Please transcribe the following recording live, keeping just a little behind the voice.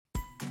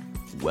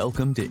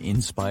Welcome to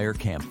Inspire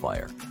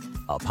Campfire,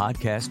 a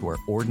podcast where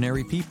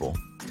ordinary people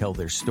tell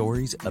their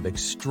stories of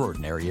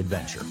extraordinary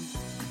adventure.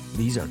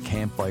 These are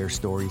campfire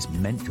stories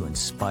meant to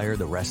inspire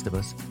the rest of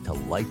us to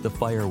light the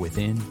fire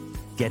within,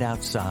 get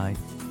outside,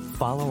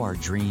 follow our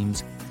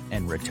dreams,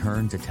 and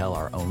return to tell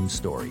our own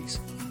stories.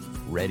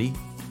 Ready?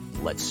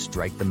 Let's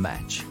strike the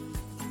match.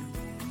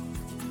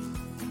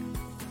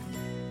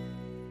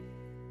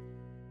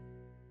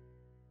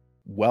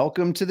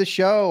 Welcome to the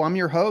show. I'm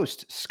your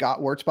host,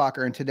 Scott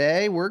Wurzbacher, and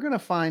today we're going to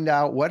find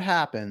out what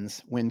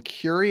happens when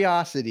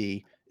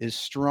curiosity is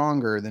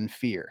stronger than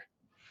fear.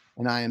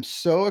 And I am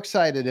so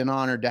excited and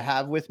honored to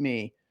have with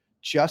me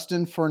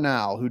Justin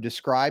Fornal, who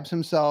describes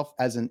himself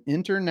as an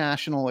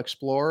international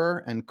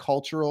explorer and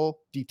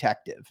cultural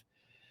detective.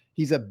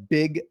 He's a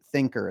big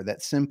thinker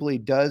that simply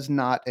does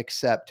not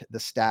accept the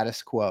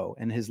status quo,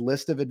 and his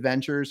list of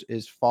adventures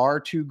is far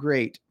too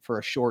great for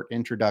a short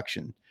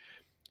introduction.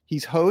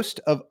 He's host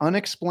of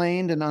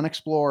Unexplained and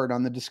Unexplored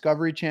on the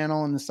Discovery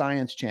Channel and the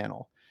Science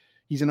Channel.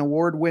 He's an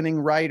award-winning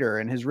writer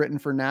and has written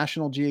for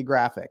National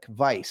Geographic,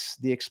 Vice,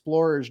 The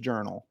Explorer's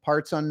Journal,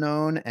 Parts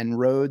Unknown, and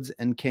Roads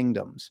and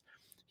Kingdoms.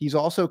 He's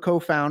also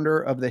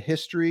co-founder of the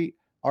History,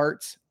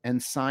 Arts, and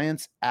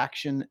Science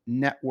Action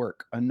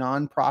Network, a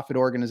nonprofit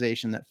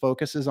organization that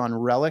focuses on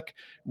relic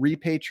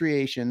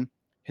repatriation,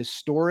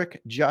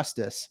 historic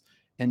justice,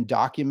 and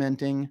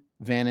documenting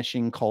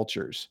vanishing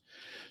cultures.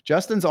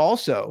 Justin's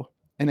also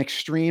an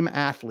extreme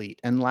athlete,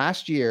 and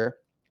last year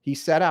he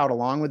set out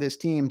along with his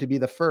team to be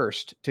the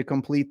first to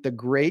complete the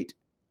Great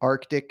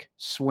Arctic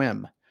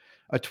Swim,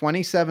 a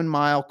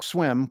 27-mile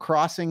swim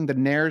crossing the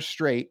Nares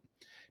Strait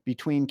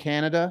between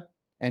Canada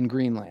and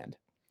Greenland.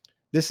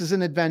 This is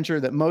an adventure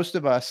that most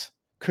of us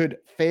could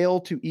fail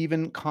to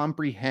even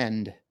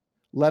comprehend,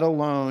 let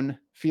alone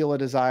feel a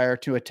desire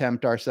to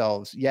attempt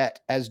ourselves. Yet,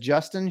 as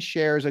Justin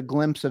shares a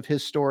glimpse of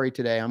his story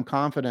today, I'm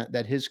confident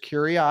that his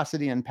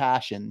curiosity and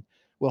passion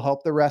will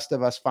help the rest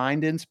of us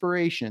find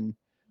inspiration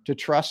to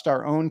trust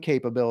our own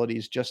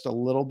capabilities just a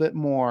little bit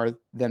more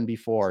than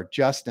before.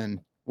 Justin,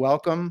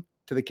 welcome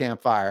to the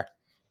campfire.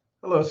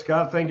 Hello,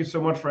 Scott. Thank you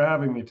so much for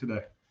having me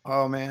today.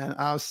 Oh man,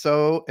 I was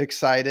so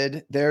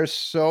excited. There's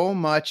so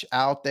much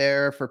out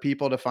there for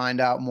people to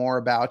find out more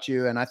about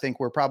you, and I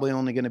think we're probably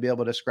only going to be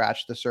able to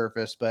scratch the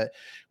surface, but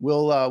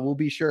we'll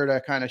be sure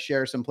to kind of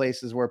share some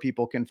places where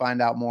people can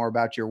find out more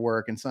about your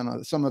work and some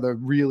of the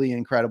really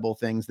incredible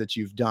things that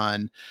you've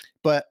done.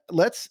 But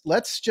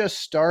let's just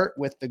start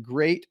with the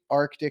Great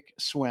Arctic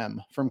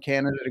Swim from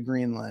Canada to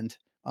Greenland,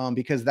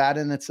 because that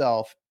in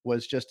itself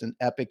was just an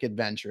epic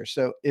adventure.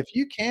 So if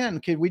you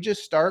could we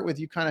just start with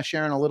you kind of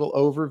sharing a little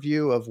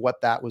overview of what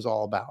that was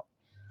all about?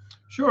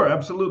 Sure,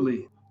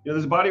 absolutely.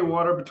 There's a body of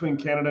water between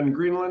Canada and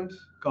Greenland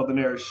called the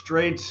Nares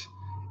Strait.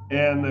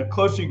 And the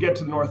closer you get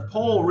to the North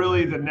Pole,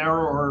 really, the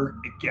narrower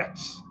it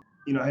gets.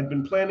 I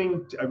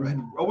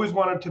had always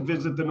wanted to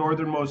visit the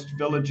northernmost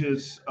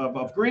villages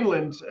of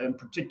Greenland, in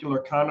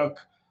particular Kanuk,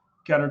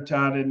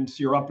 Kattertat, and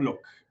Sirapluk.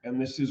 And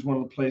this is one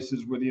of the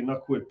places where the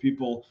Inuktitut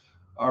people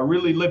are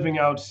really living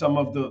out some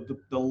of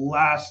the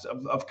last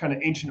of kind of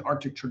ancient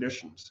Arctic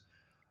traditions.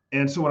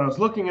 And so when I was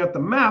looking at the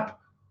map,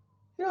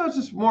 it's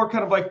just more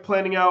kind of like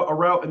planning out a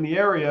route in the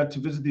area to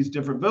visit these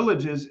different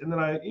villages. And then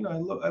I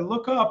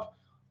look up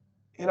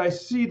and I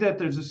see that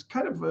there's this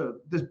kind of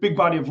this big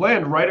body of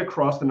land right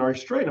across the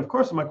Nares Strait. And of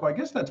course, I'm like, well, I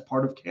guess that's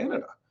part of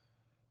Canada.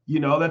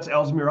 That's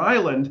Ellesmere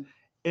Island.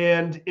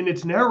 And in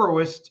its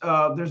narrowest,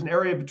 there's an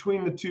area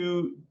between the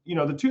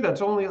two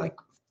that's only like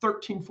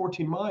 13,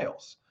 14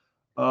 miles.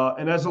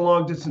 And as a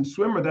long distance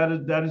swimmer,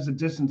 that is a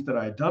distance that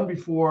I had done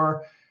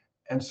before.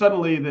 And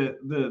suddenly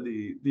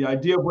the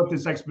idea of what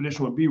this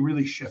expedition would be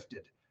really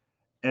shifted.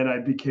 And I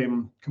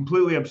became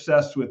completely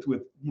obsessed with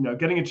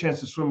getting a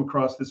chance to swim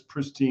across this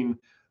pristine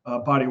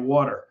body of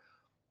water.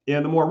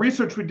 And the more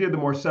research we did, the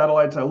more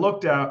satellites I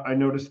looked at, I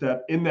noticed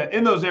that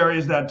in those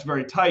areas that's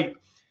very tight,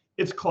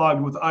 it's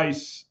clogged with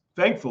ice,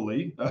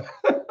 thankfully.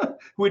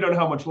 We don't know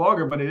how much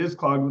longer, but it is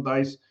clogged with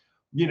ice,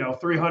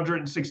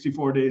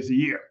 364 days a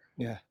year.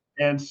 Yeah.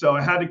 And so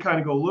I had to kind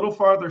of go a little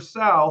farther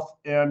south,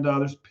 and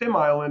there's Pym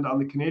Island on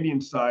the Canadian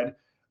side,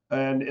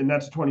 and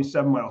that's a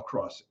 27-mile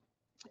crossing.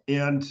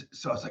 And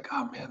so I was like,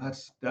 oh man,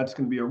 that's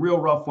going to be a real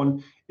rough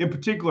one, in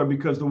particular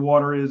because the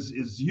water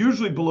is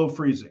usually below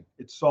freezing.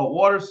 It's salt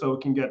water, so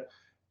it can get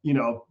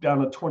down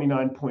to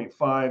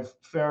 29.5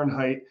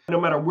 Fahrenheit.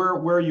 No matter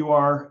where you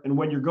are and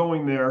when you're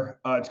going there,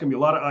 it's going to be a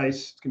lot of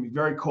ice. It's going to be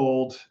very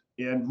cold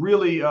and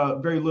really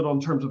very little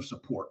in terms of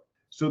support.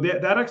 So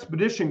that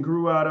expedition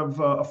grew out of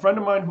a friend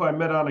of mine who I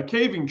met on a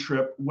caving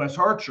trip, Wes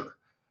Archer.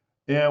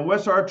 And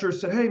Wes Archer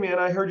said, hey, man,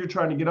 I heard you're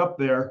trying to get up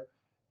there.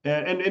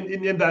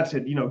 And that's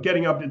it.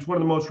 Getting up, it's one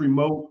of the most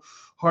remote,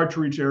 hard to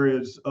reach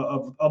areas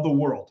of the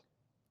world.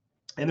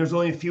 And there's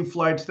only a few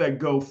flights that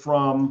go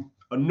from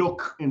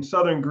Nuuk in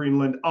southern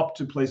Greenland up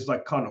to places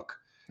like Kanuk.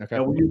 Okay.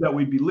 And we knew that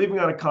we'd be leaving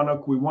out of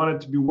Kanuk. We wanted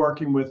to be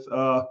working with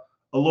all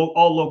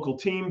local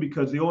team,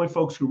 because the only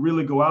folks who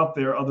really go out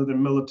there other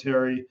than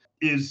military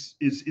is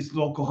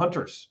local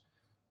hunters.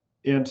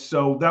 And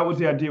so that was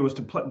the idea, was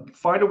to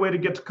find a way to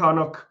get to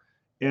Kanuk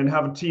and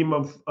have a team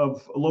of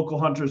local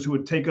hunters who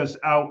would take us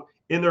out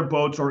in their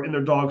boats or in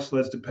their dog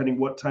sleds, depending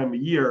what time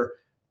of year,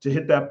 to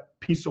hit that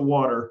piece of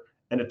water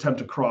and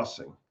attempt a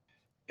crossing.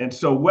 And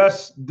so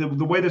Wes, the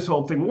way this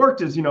whole thing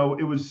worked is, it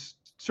was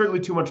certainly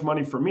too much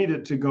money for me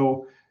to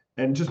go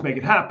and just make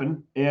it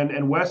happen.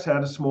 And Wes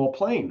had a small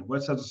plane.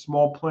 Wes has a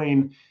small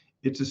plane.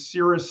 It's a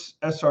Cirrus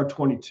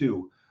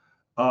SR-22.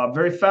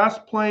 Very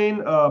fast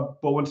plane,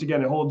 but once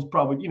again, it holds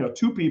probably,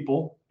 2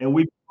 people. And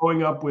we've been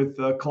going up with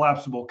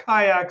collapsible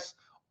kayaks,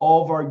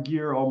 all of our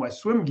gear, all my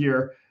swim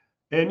gear.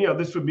 And,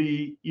 this would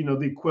be, the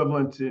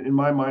equivalent in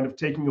my mind of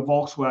taking a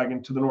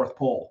Volkswagen to the North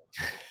Pole.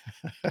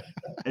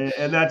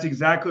 and that's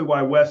exactly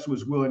why Wes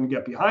was willing to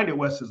get behind it.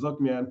 Wes says, look,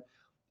 man,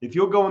 if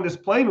you'll go in this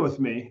plane with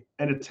me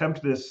and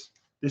attempt this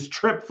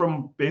trip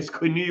from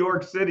basically New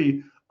York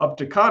City up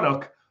to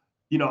Kanuk,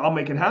 I'll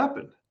make it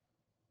happen.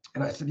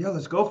 And I said, yeah,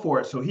 let's go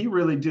for it. So he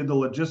really did the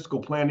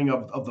logistical planning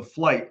of the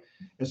flight.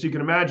 And so you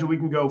can imagine we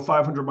can go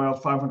 500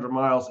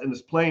 miles in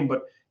this plane,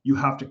 but you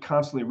have to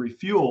constantly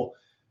refuel.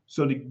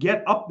 So to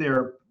get up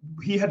there,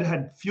 he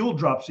had fuel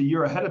drops a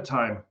year ahead of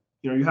time.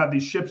 You have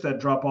these ships that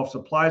drop off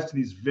supplies to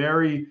these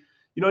very,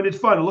 and it's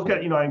fun to look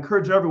at. I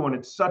encourage everyone.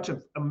 It's such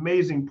an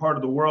amazing part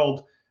of the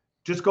world.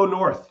 Just go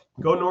north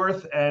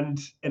and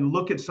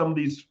look at some of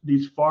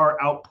these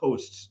far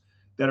outposts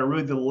that are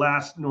really the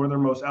last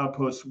northernmost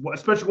outposts,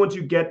 especially once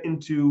you get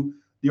into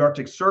the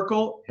Arctic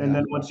Circle. And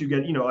then once you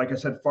get, like I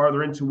said,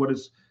 farther into what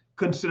is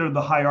considered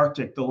the high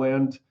Arctic, the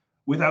land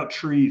without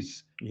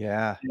trees.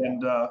 Yeah.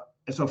 And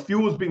so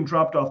fuel was being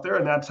dropped off there,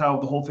 and that's how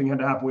the whole thing had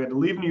to happen. We had to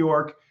leave New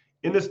York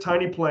in this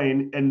tiny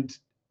plane, and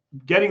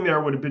getting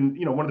there would have been,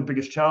 one of the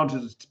biggest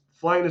challenges is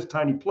flying this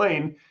tiny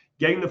plane,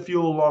 getting the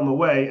fuel along the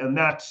way. And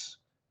that's,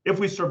 if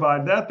we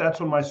survived that, that's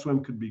when my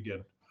swim could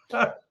begin.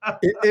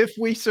 If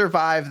we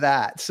survive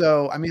that.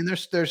 So, I mean,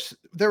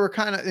 there were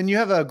kind of, and you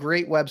have a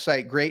great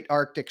website,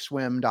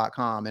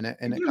 greatarcticswim.com, and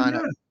it kind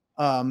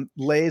of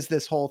lays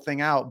this whole thing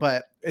out,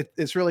 but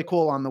it's really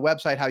cool on the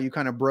website how you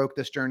kind of broke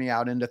this journey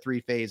out into 3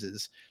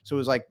 phases. So it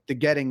was like the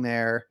getting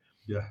there,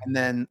 and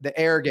then the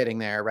air getting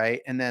there,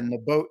 right? And then the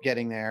boat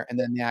getting there, and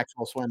then the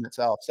actual swim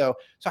itself. So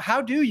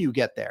how do you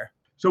get there?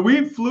 So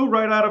we flew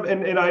right out of,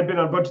 and I've been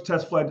on a bunch of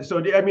test flights.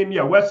 So, I mean,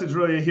 Wes is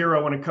really a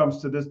hero when it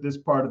comes to this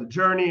part of the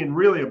journey, and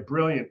really a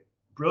brilliant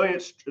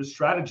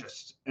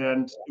strategist.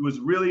 And it was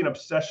really an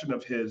obsession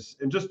of his.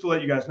 And just to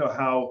let you guys know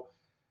how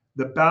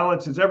the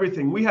balance is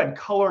everything, we had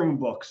coloring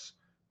books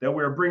that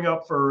we were bringing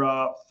up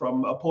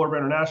from Polar Bear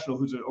International,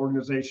 who's an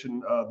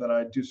organization that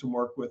I do some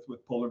work with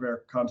polar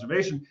bear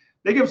conservation.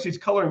 They give us these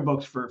coloring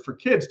books for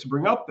kids to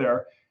bring up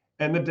there.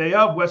 And the day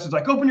of, Wes is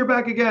like, open your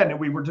bag again. And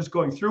we were just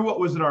going through what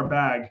was in our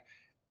bag.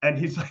 And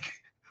he's like,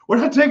 we're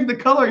not taking the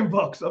coloring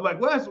books. I'm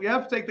like, Wes, we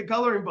have to take the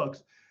coloring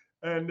books.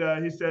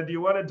 And he said, do you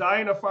want to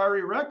die in a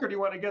fiery wreck, or do you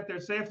want to get there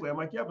safely? I'm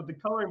like, yeah, but the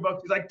coloring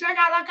books. He's like, take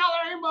out the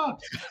coloring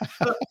books.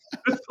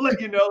 Just to let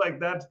you know, like,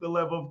 that's the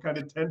level of kind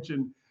of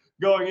tension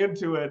going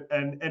into it.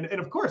 And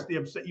of course, the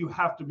upset, you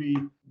have to be,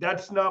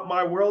 that's not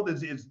my world,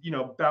 is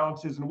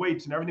balances and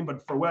weights and everything.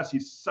 But for Wes,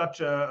 he's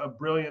such a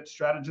brilliant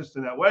strategist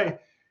in that way.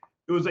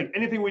 It was like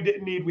anything we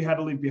didn't need, we had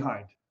to leave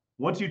behind.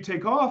 Once you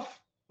take off,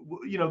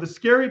 the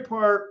scary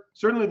part,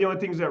 certainly the only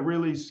things that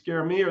really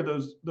scare me are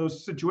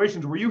those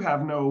situations where you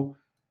have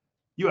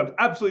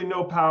absolutely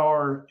no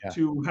power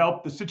to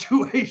help the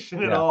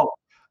situation at all.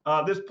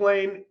 This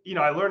plane,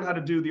 I learned how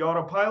to do the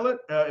autopilot.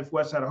 If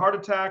Wes had a heart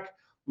attack,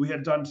 we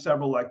had done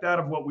several like that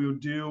of what we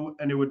would do,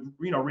 and it would,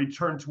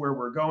 return to where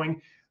we're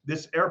going.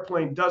 This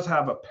airplane does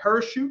have a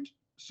parachute.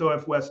 So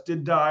if Wes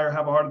did die or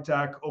have a heart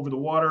attack over the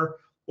water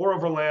or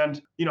over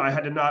land, I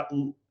had to not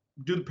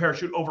do the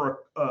parachute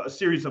over a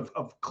series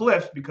of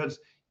cliffs, because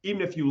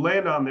even if you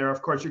land on there,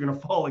 of course, you're going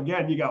to fall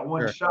again. You got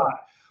one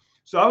shot.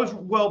 So I was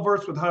well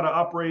versed with how to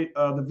operate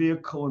the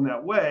vehicle in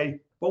that way.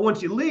 But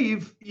once you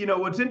leave,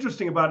 what's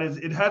interesting about it is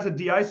it has a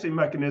de-icing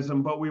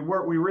mechanism, but we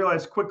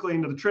realized quickly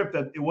into the trip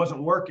that it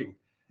wasn't working.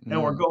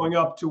 And we're going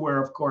up to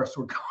where, of course,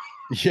 we're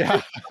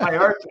going high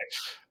Arctic.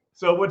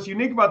 So what's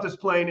unique about this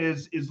plane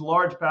is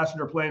large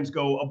passenger planes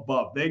go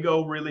above. They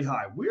go really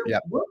high. We're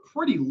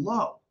pretty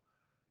low.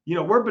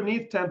 We're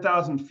beneath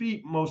 10,000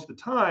 feet most of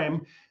the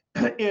time.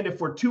 And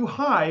if we're too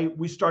high,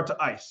 we start to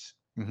ice.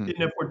 Mm-hmm.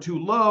 And if we're too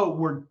low,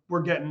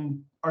 we're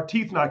getting our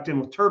teeth knocked in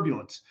with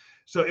turbulence.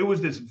 So it was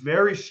this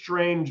very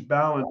strange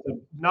balance of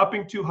not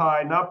being too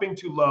high, not being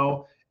too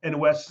low. And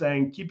Wes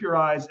saying, keep your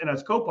eyes. And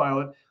as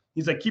co-pilot,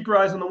 he's like, keep your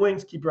eyes on the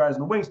wings, keep your eyes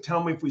on the wings.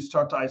 Tell me if we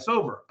start to ice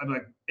over. I'm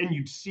like, and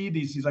you'd see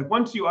these. He's like,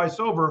 once you ice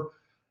over,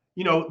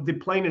 the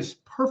plane is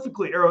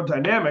perfectly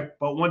aerodynamic.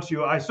 But once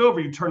you ice over,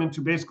 you turn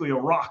into basically a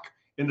rock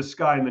in the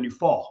sky, and then you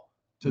fall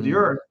to the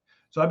earth.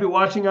 So I'd be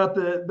watching out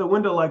the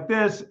window like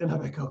this, and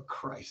I'm like, oh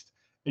Christ.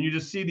 And you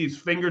just see these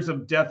fingers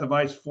of death of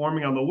ice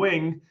forming on the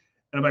wing.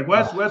 And I'm like,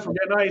 Wes, we're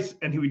getting ice.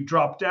 And he would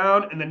drop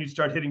down, and then you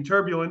start hitting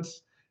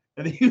turbulence.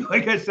 And then,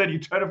 like I said, you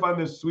try to find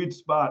this sweet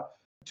spot.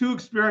 2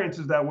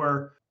 experiences that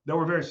were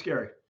very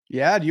scary.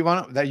 Yeah. Do you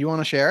want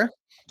to share?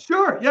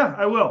 Sure. Yeah,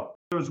 I will.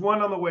 There was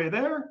one on the way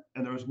there,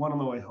 and there was one on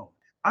the way home.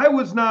 I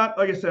was not,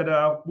 like I said,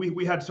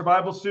 we had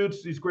survival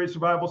suits, these great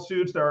survival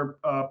suits that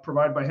are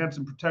provided by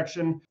Hansen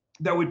Protection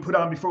that we put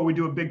on before we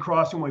do a big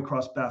crossing when we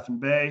cross Baffin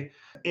Bay.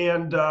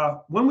 And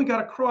when we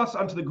got across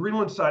onto the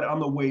Greenland side on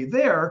the way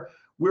there,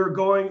 we were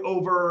going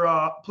over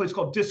a place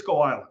called Disco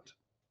Island.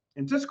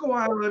 And Disco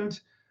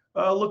Island,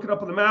 look it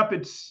up on the map,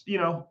 it's,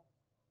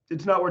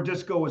 it's not where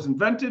disco was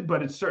invented,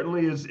 but it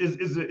certainly is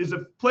a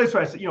place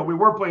where I said, we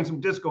were playing some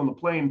disco on the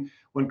plane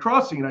when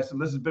crossing. And I said,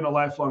 this has been a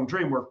lifelong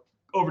dream. We're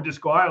over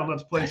Disco Island.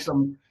 Let's play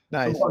some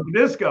funky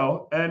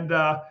disco. And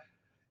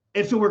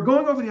so we're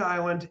going over the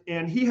island,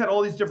 and he had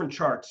all these different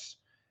charts.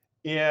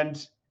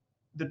 And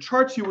the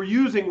charts you were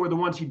using were the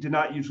ones he did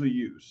not usually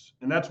use.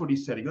 And that's what he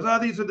said. He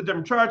goes, these are the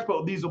different charts,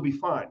 but these will be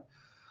fine.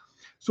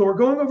 So we're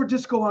going over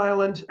Disco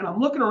Island, and I'm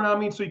looking around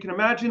me. So you can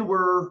imagine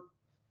we're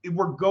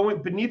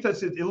going beneath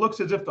us. It looks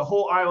as if the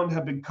whole island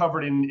had been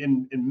covered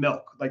in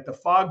milk. Like the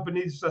fog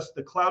beneath us,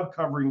 the cloud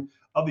covering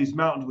of these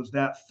mountains was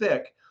that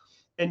thick.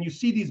 And you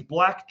see these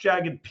black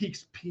jagged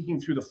peaks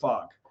peeking through the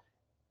fog.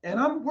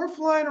 And we're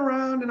flying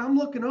around, and I'm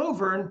looking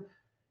over,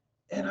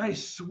 and I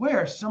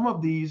swear some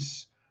of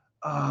these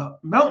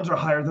mountains are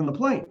higher than the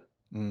plane.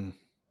 And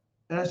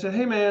I said,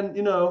 hey man,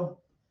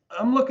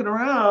 I'm looking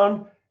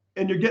around,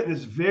 and you're getting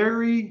this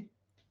very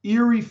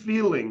eerie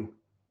feeling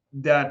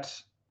that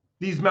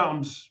these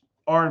mountains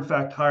are in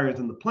fact higher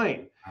than the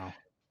plane. Wow.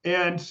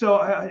 And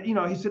so,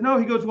 he said, no,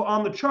 he goes, well,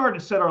 on the chart,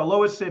 it said our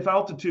lowest safe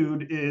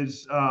altitude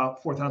is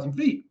 4,000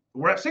 feet.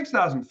 We're at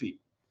 6,000 feet.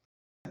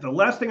 The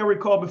last thing I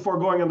recall before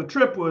going on the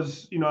trip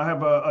was, I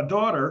have a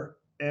daughter,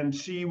 and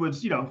she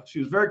was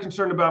very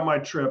concerned about my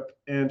trip.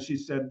 And she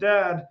said,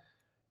 Dad,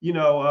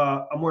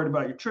 I'm worried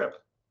about your trip.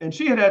 And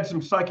she had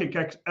some psychic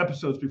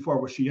episodes before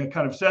where she had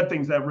kind of said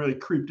things that really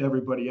creeped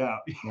everybody out.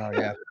 Oh,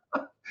 yeah.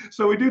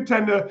 So we do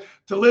tend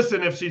to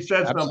listen if she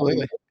says Absolutely.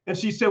 something. And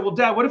she said, well,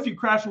 Dad, what if you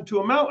crash into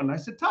a mountain? I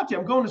said, Tati,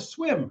 I'm going to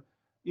swim.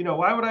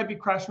 Why would I be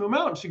crashing into a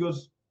mountain? She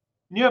goes,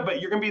 yeah,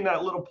 but you're going to be in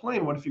that little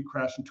plane. What if you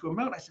crash into a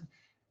mountain? I said,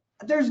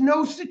 there's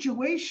no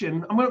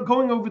situation. I'm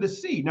going over the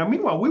sea. Now,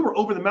 meanwhile, we were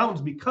over the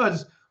mountains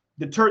because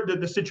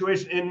the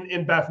situation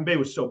in Baffin Bay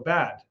was so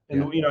bad.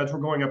 And, as we're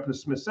going up into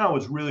Smith Sound,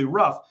 was really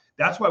rough.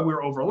 That's why we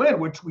were over land,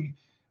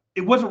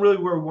 it wasn't really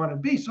where we wanted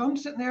to be. So I'm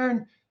sitting there,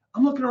 and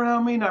I'm looking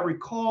around me, and I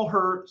recall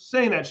her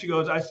saying that. She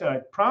goes, I said, I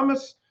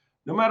promise,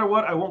 no matter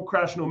what, I won't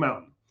crash into a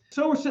mountain.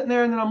 So we're sitting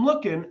there, and then I'm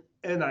looking,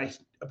 and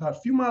about a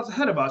few miles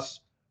ahead of us,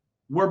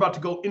 we're about to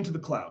go into the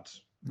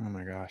clouds. Oh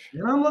my gosh.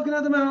 And I'm looking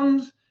at the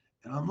mountains,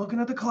 and I'm looking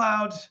at the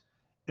clouds,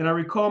 and I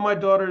recall my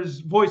daughter's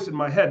voice in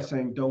my head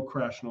saying, don't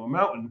crash into a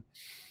mountain.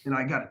 And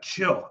I got a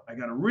chill. I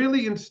got a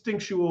really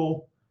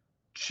instinctual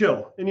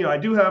chill. And, I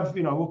do have,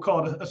 we'll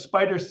call it a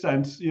spider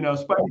sense,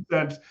 spidey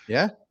sense.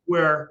 Yeah.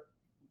 Where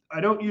I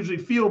don't usually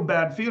feel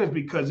bad feelings,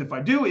 because if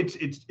I do,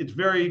 it's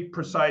very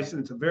precise,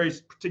 and it's a very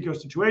particular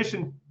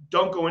situation.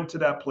 Don't go into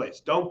that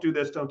place. Don't do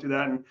this. Don't do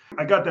that. And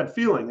I got that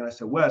feeling, and I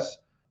said, Wes,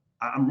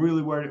 I'm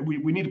really worried.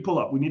 We need to pull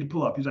up. We need to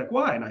pull up. He's like,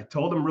 why? And I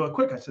told him real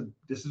quick. I said,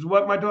 this is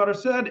what my daughter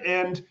said.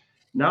 And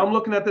now I'm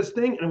looking at this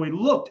thing, and we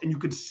looked, and you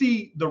could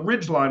see the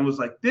ridge line was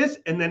like this,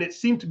 and then it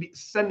seemed to be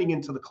ascending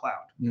into the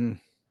cloud.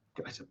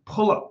 I said,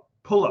 pull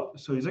up.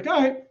 So he's like,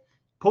 all right,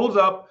 pulls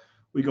up.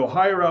 We go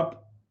higher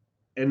up.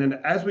 And then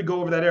as we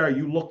go over that area,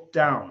 you look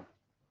down,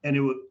 and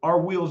our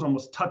wheels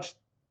almost touched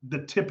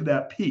the tip of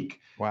that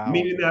peak. Wow.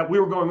 Meaning that we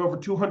were going over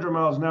 200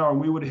 miles an hour, and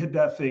we would have hit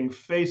that thing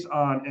face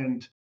on,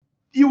 and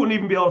you wouldn't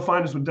even be able to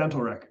find us with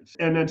dental records.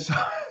 And then so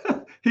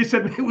he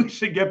said, maybe we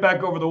should get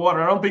back over the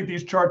water. I don't think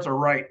these charts are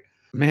right.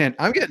 Man,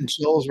 I'm getting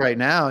chills right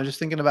now just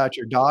thinking about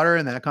your daughter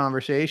and that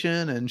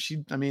conversation. And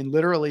she,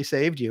 literally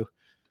saved you.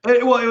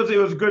 Well, it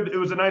was good. It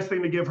was a nice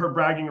thing to give her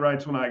bragging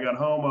rights when I got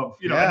home of,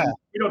 we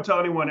don't tell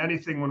anyone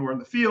anything when we're in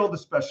the field,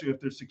 especially if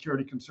there's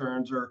security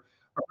concerns or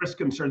risk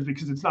concerns,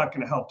 because it's not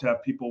going to help to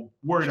have people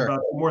worried about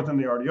it more than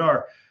they already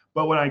are.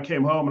 But when I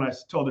came home and I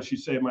told her she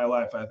saved my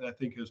life, I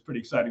think it was pretty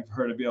exciting for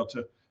her to be able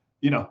to,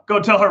 go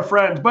tell her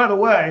friends, by the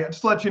way,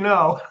 just to let you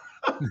know.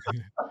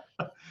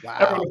 Wow.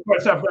 Everyone, of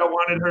course, I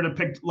wanted her to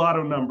pick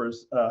lotto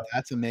numbers.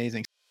 That's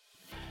amazing.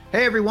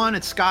 Hey, everyone,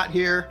 it's Scott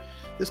here.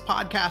 This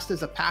podcast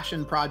is a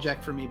passion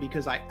project for me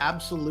because I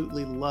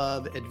absolutely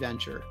love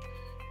adventure.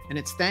 And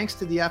it's thanks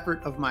to the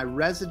effort of my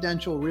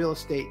residential real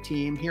estate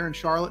team here in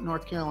Charlotte,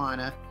 North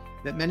Carolina,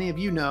 that many of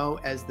you know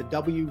as the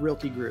W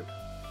Realty Group,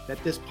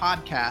 that this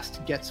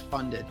podcast gets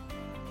funded.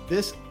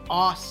 This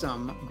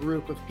awesome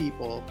group of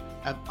people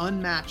have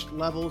unmatched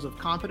levels of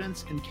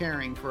competence and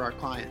caring for our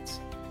clients.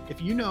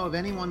 If you know of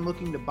anyone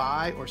looking to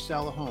buy or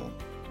sell a home,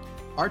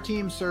 our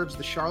team serves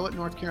the Charlotte,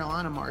 North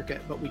Carolina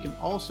market, but we can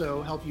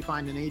also help you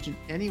find an agent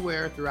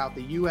anywhere throughout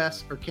the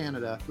US or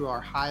Canada through our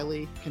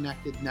highly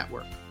connected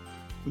network.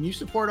 When you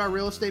support our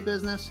real estate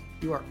business,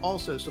 you are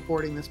also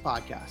supporting this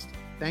podcast.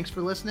 Thanks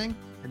for listening,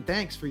 and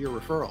thanks for your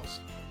referrals.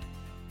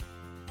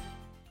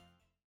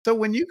 So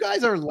when you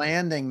guys are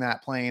landing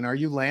that plane, are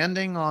you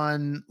landing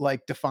on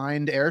like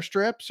defined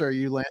airstrips, or are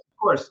you landing?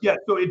 Of course, yeah.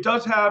 So it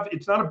does have,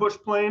 it's not a bush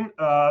plane.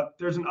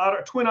 There's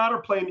twin otter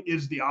plane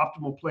is the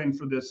optimal plane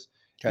for this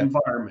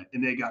environment,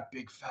 and they got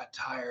big fat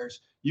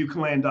tires. You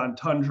can land on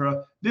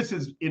tundra. This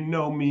is in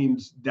no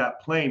means that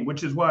plane,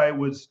 which is why it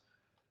was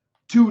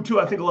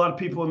I think a lot of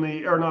people in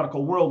the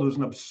aeronautical world, it was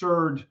an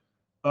absurd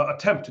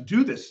attempt to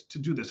do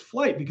this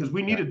flight, because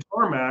we needed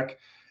tarmac,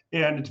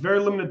 and it's very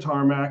limited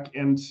tarmac,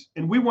 and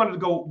we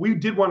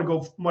did want to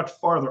go much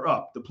farther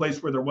up, the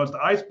place where there was the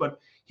ice, but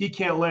he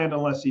can't land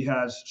unless he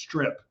has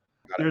strip.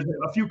 There's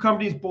a few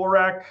companies.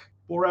 Borat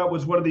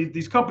was one of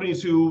these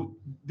companies who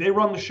they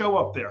run the show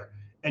up there,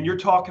 and you're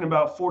talking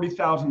about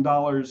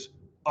 $40,000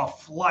 a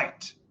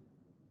flight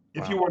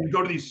if you want to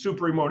go to these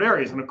super remote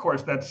areas. And of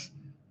course, that's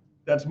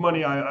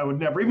money I would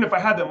never, even if I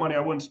had that money, I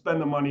wouldn't spend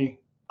the money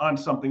on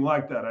something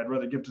like that. I'd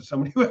rather give to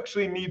somebody who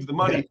actually needs the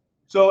money. Yeah.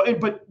 So,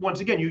 but once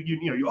again, we're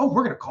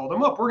going to call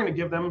them up. We're going to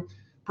give them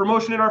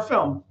promotion in our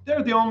film.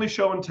 They're the only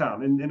show in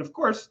town, and of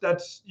course,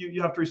 that's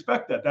you have to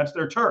respect that. That's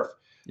their turf.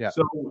 Yeah.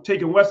 So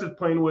taking Wes's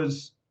plane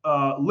was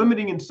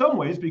limiting in some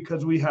ways,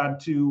 because we had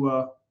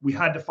to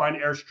find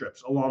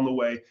airstrips along the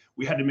way.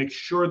 We had to make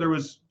sure there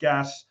was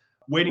gas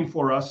waiting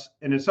for us,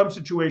 and in some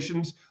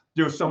situations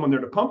there was someone there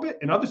to pump it.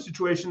 In other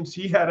situations,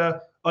 he had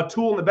a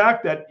tool in the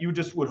back that you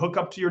just would hook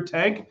up to your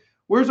tank.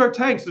 Where's our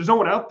tanks? There's no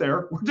one out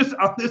there. We're just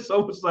on this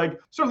almost like,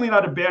 certainly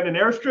not abandoned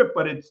airstrip,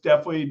 but it's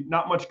definitely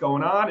not much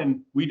going on. And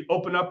we'd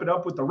open it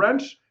up with the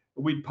wrench,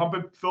 we'd pump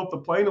it, fill up the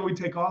plane, and we'd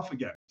take off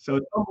again. So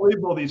it's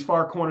unbelievable, these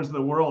far corners of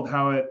the world,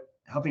 how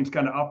things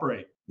kind of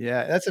operate.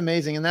 Yeah, that's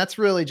amazing. And that's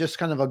really just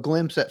kind of a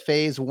glimpse at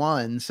phase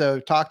one. So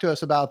talk to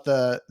us about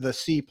the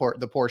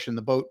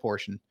boat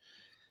portion.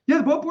 Yeah,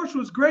 the boat portion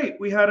was great.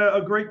 We had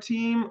a great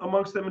team,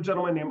 amongst them a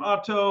gentleman named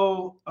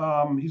Otto.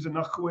 He's a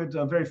Nukwit,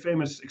 a very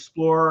famous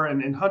explorer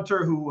and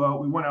hunter, who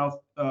we went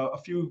out, a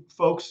few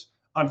folks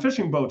on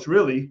fishing boats,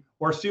 really,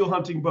 or seal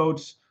hunting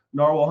boats,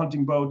 narwhal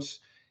hunting boats.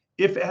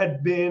 If it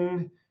had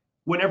been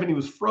when everything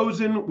was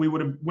frozen, we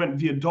would have went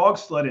via dog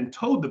sled and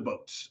towed the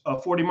boats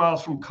 40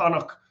 miles from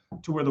Connacht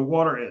to where the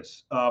water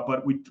is.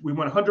 But we went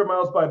 100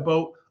 miles by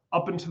boat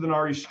up into the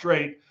Nares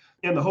Strait.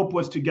 And the hope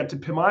was to get to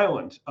Pim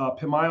Island.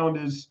 Pim Island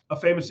is a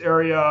famous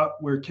area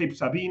where Cape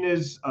Sabine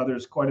is.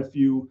 There's quite a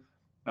few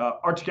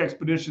Arctic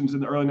expeditions in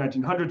the early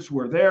 1900s who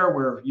were there,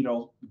 where,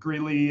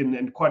 Greeley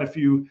and quite a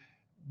few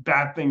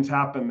bad things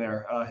happened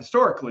there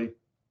historically.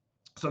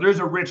 So there's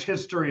a rich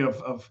history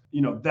of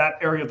that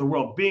area of the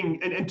world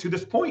being, and to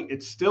this point,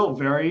 it's still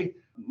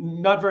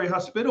not very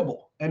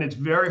hospitable, and it's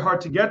very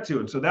hard to get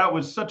to. And so that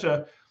was such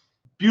a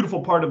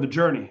beautiful part of the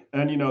journey.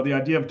 And, the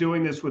idea of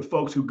doing this with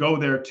folks who go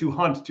there to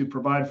hunt, to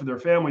provide for their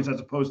families, as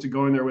opposed to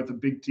going there with a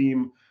big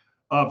team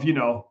of,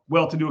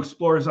 well-to-do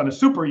explorers on a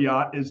super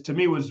yacht, to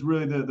me was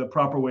really the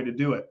proper way to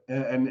do it.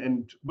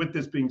 And with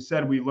this being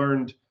said, we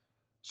learned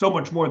so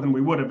much more than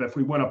we would have if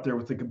we went up there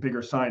with like a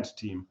bigger science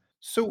team.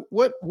 So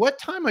what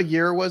time of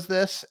year was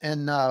this,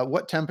 and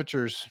what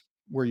temperatures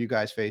were you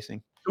guys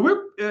facing?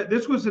 So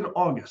this was in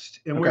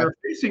August, and we were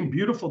facing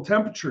beautiful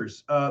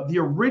temperatures. The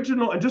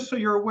original, and just so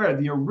you're aware,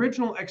 the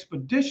original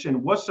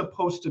expedition was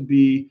supposed to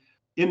be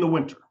in the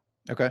winter.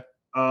 Okay.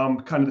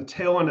 Kind of the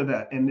tail end of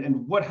that.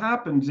 And what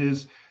happens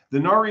is the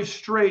Nares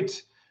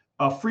Strait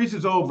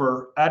freezes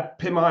over at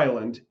Pim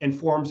Island and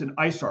forms an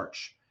ice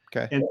arch.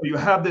 Okay. And so you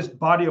have this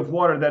body of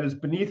water that is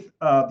beneath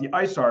the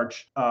ice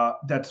arch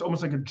that's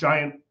almost like a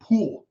giant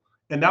pool.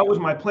 And that was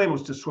my plan,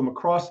 was to swim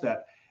across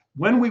that.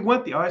 When we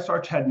went, the ice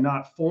arch had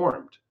not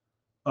formed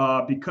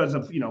because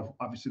of,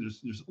 obviously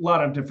there's a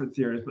lot of different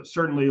theories, but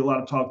certainly a lot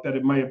of talk that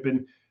it might have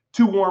been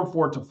too warm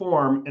for it to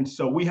form. And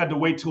so we had to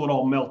wait till it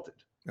all melted.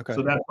 Okay.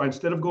 So that's why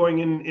instead of going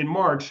in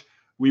March,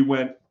 we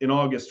went in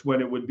August,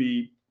 when it would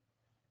be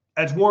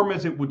as warm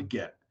as it would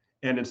get.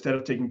 And instead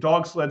of taking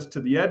dog sleds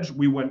to the edge,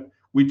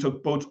 we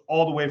took boats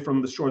all the way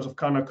from the shores of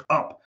Connacht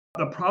up.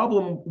 The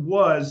problem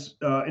was,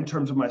 in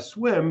terms of my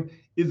swim,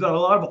 is that a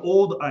lot of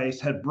old ice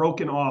had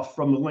broken off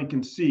from the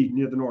Lincoln Sea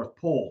near the North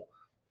Pole.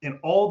 And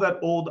all that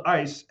old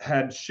ice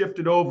had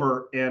shifted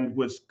over and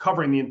was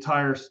covering the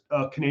entire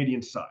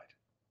Canadian side.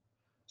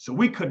 So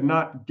we could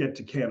not get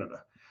to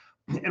Canada.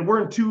 And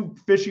we're in two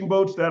fishing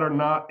boats that are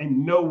not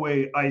in no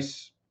way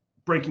ice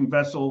breaking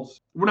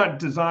vessels. We're not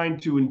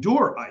designed to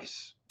endure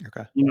ice.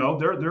 Okay.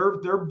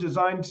 They're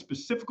designed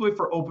specifically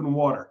for open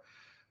water.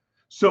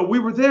 So we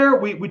were there.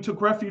 We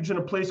took refuge in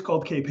a place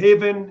called Cape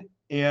Haven,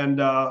 and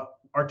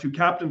our two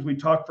captains, we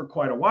talked for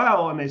quite a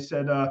while, and they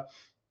said,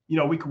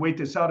 we could wait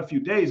this out a few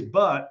days.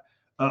 But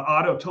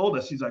Otto told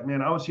us, he's like,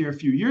 man, I was here a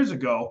few years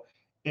ago,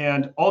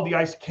 and all the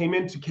ice came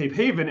into Cape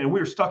Haven, and we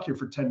were stuck here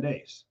for 10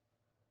 days.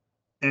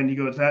 And he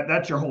goes,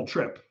 that's your whole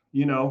trip.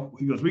 He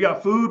goes, we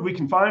got food, we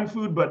can find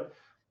food, but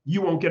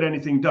you won't get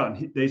anything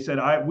done. They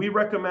said, we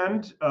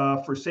recommend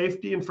for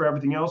safety and for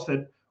everything else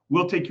that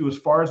we'll take you as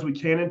far as we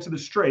can into the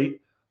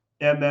strait,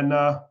 and then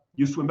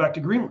you swim back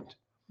to Greenland.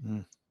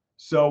 Mm.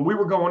 So we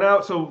were going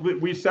out. So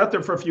we sat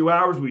there for a few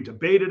hours. We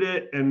debated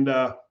it, and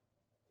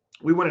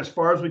we went as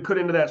far as we could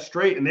into that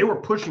strait, and they were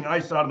pushing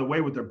ice out of the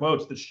way with their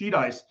boats. The sheet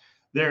ice,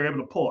 they were able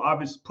to pull,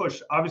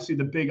 obviously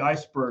the big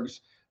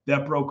icebergs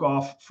that broke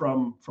off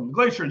from the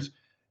glaciers,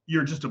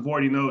 you're just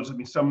avoiding those. I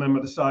mean, some of them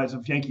are the size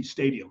of Yankee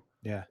Stadium.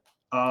 Yeah.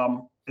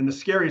 And the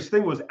scariest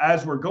thing was,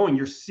 as we're going,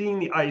 you're seeing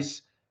the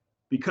ice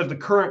because the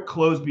current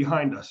closed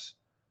behind us.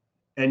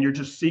 And you're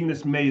just seeing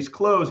this maze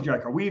close. And you're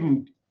like,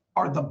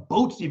 are the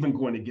boats even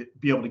going to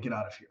be able to get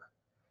out of here?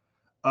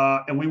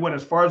 And we went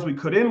as far as we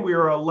could in. We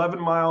were 11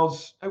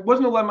 miles. It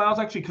wasn't 11 miles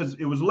actually, because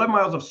it was 11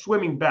 miles of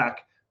swimming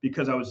back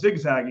because I was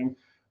zigzagging.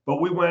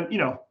 But we went,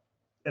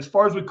 as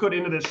far as we could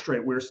into this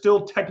strait. We were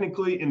still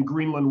technically in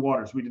Greenland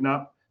waters.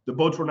 The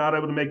boats were not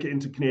able to make it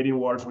into Canadian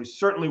waters. We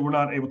certainly were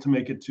not able to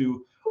make it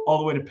all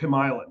the way to Pim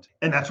Island.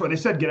 And that's why they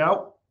said, get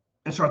out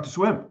and start to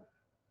swim,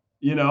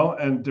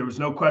 and there was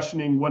no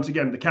questioning. Once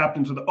again, the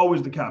captains are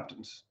always the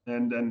captains.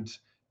 And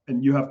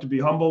you have to be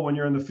humble when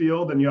you're in the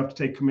field, and you have to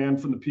take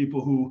command from the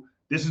people who,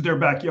 this is their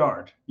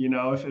backyard.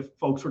 If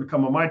folks were to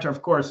come on my turf,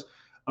 of course,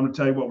 I'm going to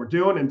tell you what we're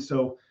doing. And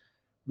so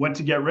went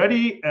to get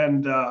ready.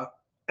 And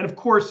of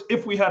course,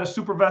 if we had a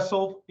super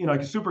vessel,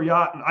 like a super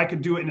yacht, and I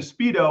could do it in a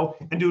Speedo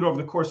and do it over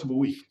the course of a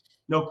week,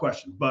 no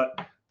question.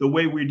 But the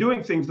way we're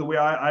doing things, the way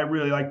I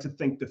really like to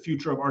think the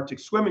future of Arctic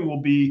swimming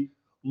will be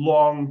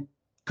long,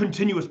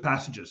 continuous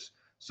passages.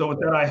 So with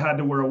that, I had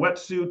to wear a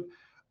wetsuit.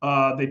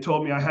 They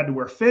told me I had to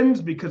wear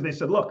fins because they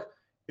said, look,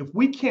 if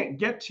we can't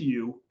get to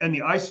you and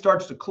the ice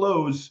starts to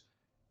close,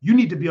 you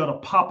need to be able to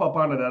pop up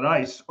onto that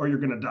ice or you're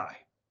going to die.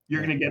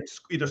 You're going to get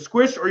either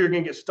squished or you're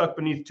going to get stuck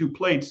beneath two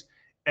plates.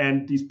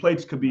 And these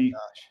plates could be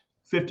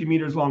 50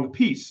 meters long a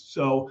piece.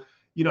 So,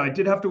 I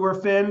did have to wear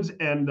fins.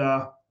 And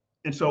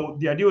so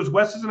the idea was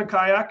Wes is in a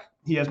kayak.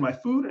 He has my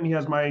food and he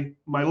has my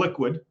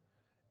liquid.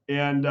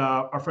 And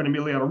our friend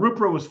Emiliano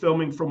Rupra was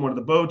filming from one of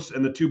the boats.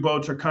 And the two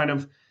boats are kind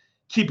of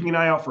keeping an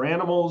eye out for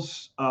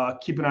animals,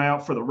 keeping an eye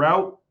out for the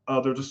route.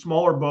 There's a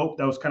smaller boat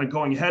that was kind of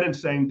going ahead and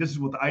saying, this is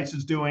what the ice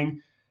is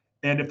doing.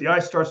 And if the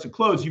ice starts to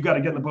close, you got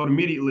to get in the boat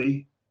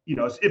immediately.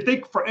 If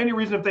they, for any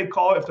reason, if they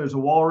call, if there's a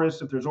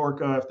walrus, if there's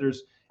orca, if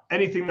there's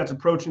anything that's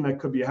approaching that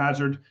could be a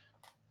hazard,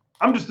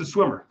 I'm just a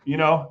swimmer,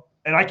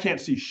 and I can't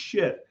see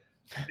shit,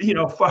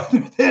 farther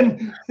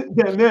than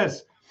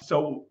this.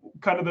 So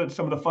kind of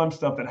some of the fun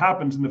stuff that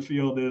happens in the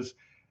field is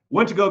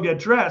went to go get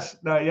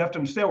dressed. Now you have to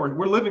understand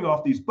we're living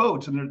off these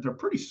boats and they're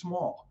pretty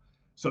small.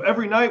 So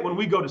every night when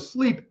we go to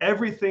sleep,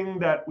 everything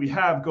that we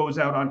have goes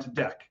out onto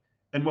deck.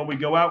 And when we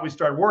go out, we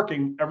start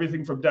working,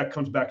 everything from deck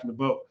comes back in the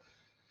boat.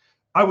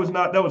 That was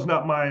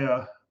not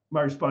my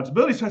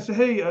responsibility. So I said,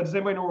 hey, does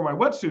anybody know where my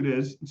wetsuit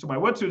is? And so my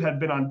wetsuit had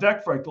been on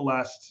deck for like the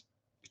last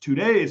 2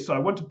 days. So I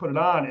went to put it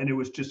on and it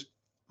was just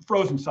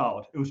frozen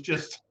solid. It was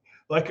just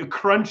like a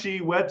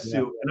crunchy wetsuit.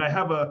 Yeah. And I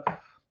have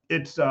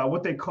it's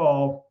what they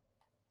call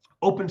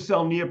open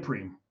cell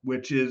neoprene,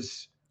 which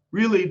is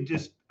really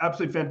just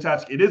absolutely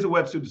fantastic. It is a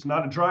wetsuit. It's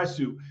not a dry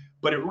suit,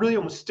 but it really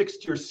almost sticks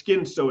to your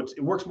skin. So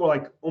it works more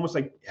like almost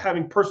like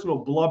having personal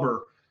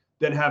blubber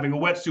than having a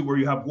wetsuit where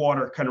you have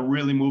water kind of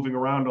really moving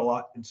around a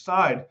lot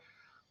inside.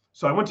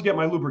 So I went to get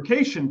my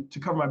lubrication to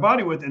cover my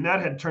body with, and that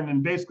had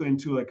turned basically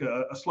into like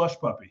a slush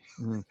puppy.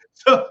 Mm.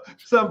 So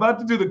I'm about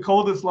to do the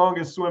coldest,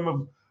 longest swim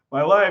of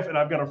my life, and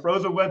I've got a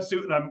frozen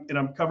wetsuit, and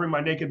I'm covering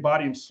my naked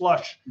body in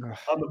slush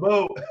on the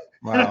boat.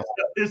 Wow.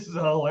 This is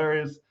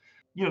hilarious.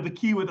 The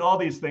key with all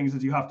these things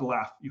is you have to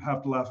laugh. You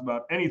have to laugh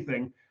about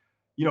anything.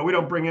 We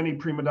don't bring any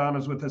prima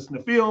donnas with us in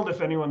the field. If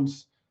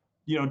anyone's,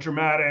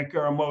 dramatic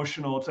or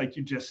emotional, it's like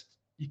you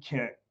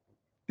can't.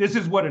 This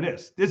is what it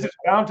is. This is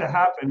bound to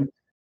happen.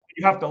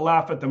 You have to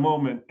laugh at the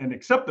moment and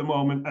accept the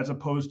moment, as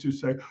opposed to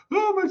say,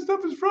 "Oh, my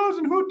stuff is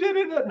frozen. Who did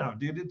it?" No,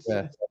 dude, it's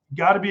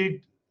got to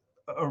be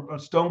a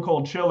stone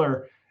cold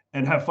chiller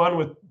and have fun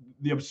with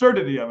the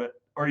absurdity of it,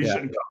 or you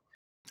shouldn't go.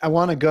 I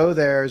want to go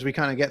there as we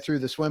kind of get through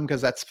the swim,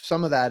 because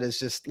some of that is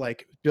just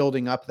like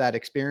building up that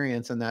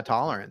experience and that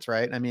tolerance,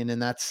 right? I mean,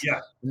 and that's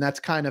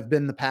kind of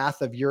been the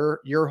path of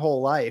your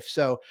whole life.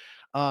 So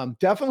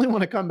definitely want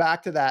to come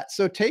back to that.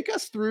 So take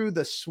us through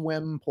the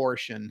swim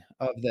portion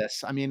of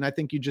this. I mean, I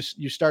think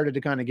you started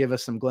to kind of give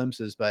us some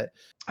glimpses, but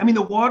I mean,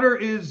 the water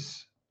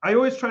is, I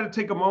always try to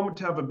take a moment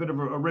to have a bit of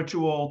a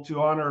ritual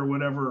to honor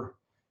whatever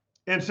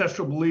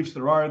ancestral beliefs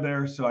there are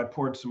there. So I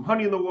poured some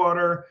honey in the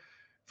water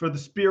for the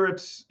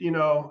spirits,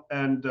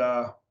 and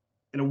a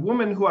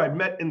woman who I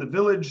met in the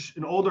village,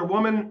 an older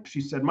woman, she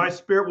said, my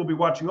spirit will be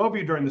watching over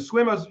you during the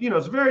swim. It's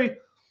a very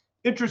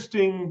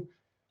interesting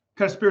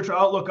kind of spiritual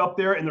outlook up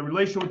there in the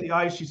relation with the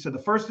ice. She said, the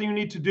first thing you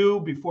need to do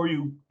before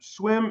you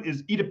swim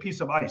is eat a piece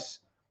of ice.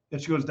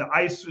 And she goes, the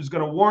ice is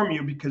going to warm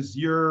you because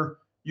you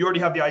already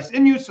have the ice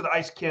in you, so the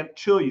ice can't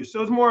chill you.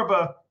 So it's more of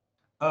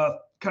a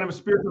kind of a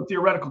spiritual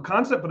theoretical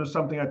concept, but it's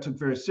something I took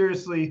very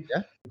seriously.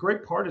 Yeah. The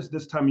great part is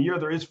this time of year,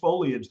 there is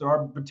foliage. There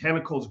are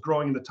botanicals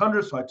growing in the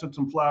tundra. So I took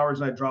some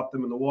flowers and I dropped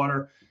them in the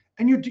water.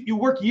 And you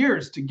work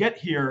years to get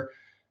here.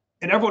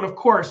 And everyone, of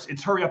course,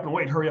 it's hurry up and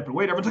wait, hurry up and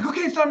wait. Everyone's like,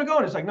 okay, it's time to go.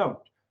 And it's like,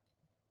 no,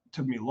 it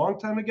took me a long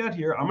time to get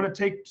here. I'm going to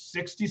take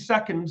 60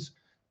 seconds,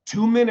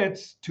 2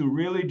 minutes to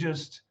really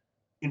just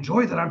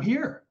enjoy that I'm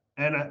here.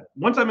 And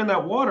once I'm in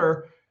that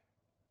water,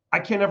 I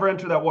can't ever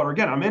enter that water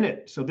again. I'm in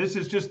it. So this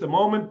is just the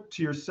moment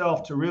to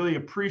yourself to really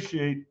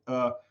appreciate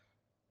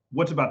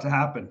what's about to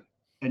happen.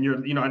 And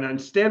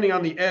and standing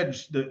on the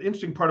edge. The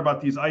interesting part about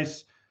these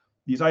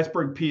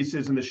iceberg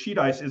pieces and the sheet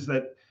ice is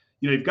that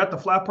you've got the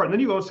flat part, and then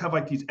you also have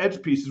like these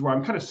edge pieces where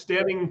I'm kind of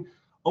standing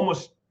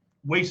almost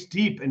waist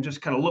deep and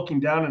just kind of looking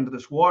down into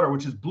this water,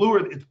 which is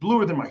bluer. It's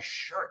bluer than my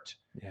shirt.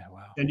 Yeah,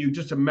 wow. And you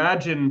just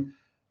imagine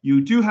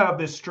you do have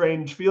this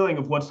strange feeling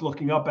of what's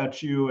looking up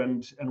at you.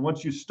 And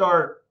once you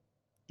start,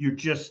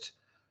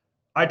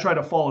 I try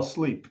to fall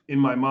asleep in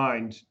my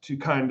mind to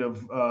kind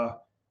of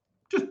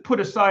just put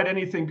aside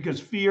anything, because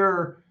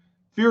fear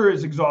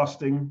is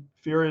exhausting.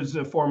 Fear is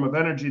a form of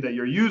energy that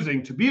you're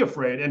using to be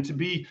afraid and to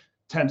be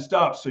tensed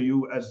up. So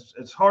you,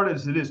 as hard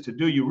as it is to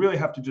do, you really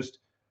have to just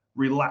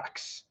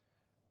relax.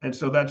 And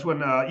so that's when,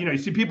 you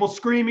see people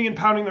screaming and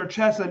pounding their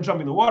chest and then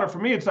jumping in the water. For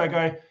me, it's like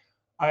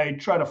I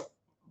try to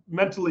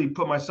mentally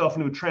put myself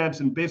into a trance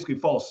and basically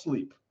fall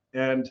asleep.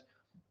 And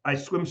I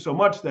swim so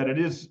much that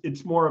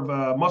it's more of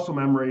a muscle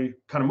memory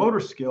kind of motor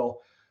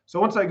skill.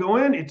 So once I go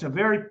in, it's a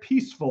very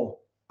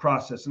peaceful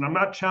process, and I'm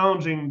not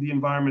challenging the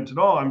environment at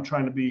all. I'm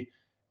trying to be,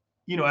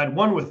 at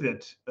one with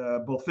it,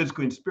 both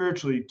physically and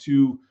spiritually,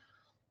 to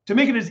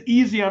make it as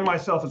easy on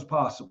myself as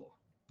possible.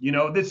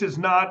 This is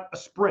not a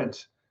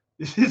sprint.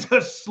 This is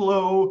a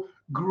slow,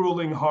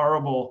 grueling,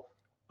 horrible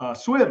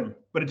swim,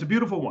 but it's a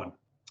beautiful one.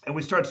 And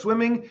we start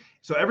swimming.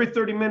 So every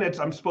 30 minutes,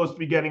 I'm supposed to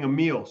be getting a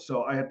meal.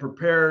 So I had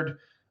prepared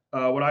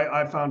what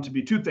I found to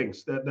be two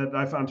things that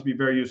I found to be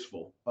very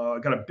useful. I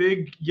got a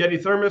big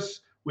Yeti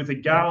thermos with a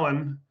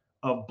gallon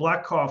of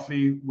black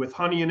coffee with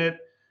honey in it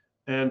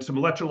and some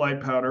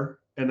electrolyte powder.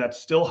 And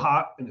that's still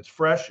hot and it's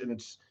fresh, and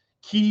it's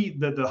key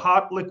that the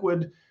hot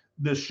liquid,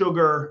 the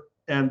sugar,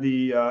 and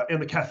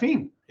the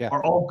caffeine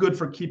are all good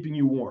for keeping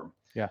you warm.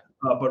 Yeah.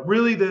 But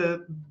really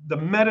the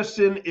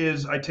medicine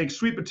is I take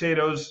sweet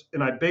potatoes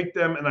and I bake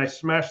them and I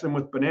smash them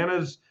with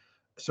bananas,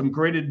 some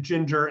grated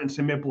ginger, and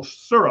some maple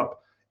syrup.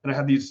 And I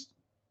have these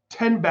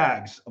 10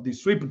 bags of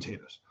these sweet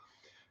potatoes.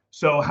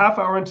 So half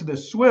hour into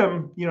this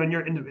swim,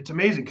 and it's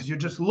amazing because you're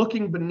just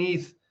looking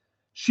beneath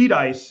sheet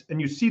ice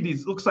and you see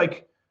these, looks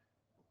like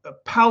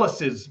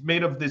palaces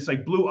made of this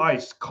like blue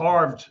ice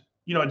carved,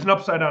 it's an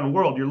upside down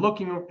world. You're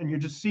looking and you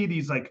just see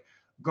these like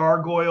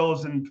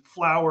gargoyles and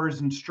flowers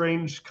and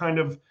strange kind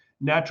of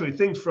naturally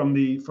things from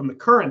the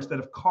currents that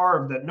have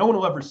carved that no one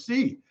will ever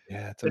see.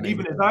 Yeah, it's and amazing.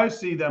 even as I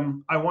see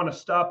them, I want to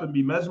stop and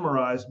be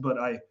mesmerized, but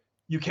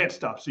you can't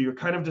stop. So you're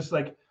kind of just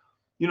like,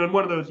 in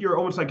one of those, you're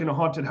almost like in a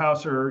haunted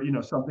house or,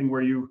 something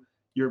where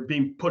you're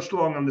being pushed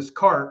along on this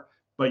cart,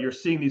 but you're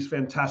seeing these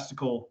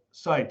fantastical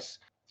sights.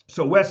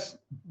 So Wes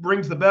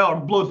rings the bell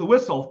and blows the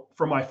whistle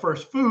for my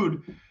first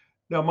food.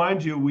 Now,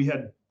 mind you, we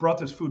had brought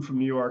this food from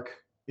New York.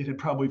 It had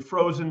probably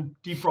frozen,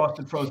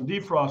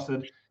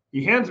 defrosted.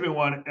 He hands me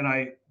one and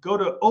I go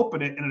to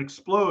open it and it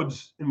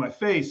explodes in my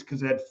face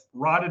because it had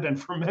rotted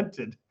and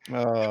fermented.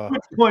 At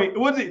which point, it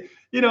wasn't,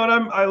 and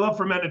I love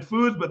fermented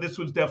foods, but this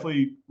was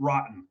definitely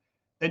rotten.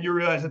 And you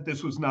realize that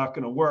this was not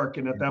going to work.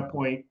 And at that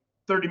point,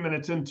 30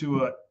 minutes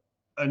into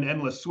an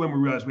endless swim, we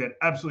realized we had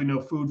absolutely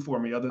no food for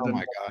me other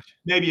than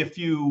maybe a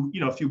few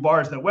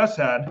bars that Wes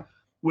had,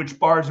 which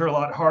bars are a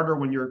lot harder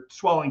when you're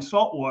swallowing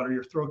salt water.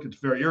 Your throat gets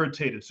very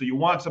irritated. So you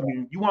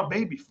want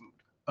baby food.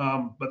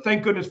 But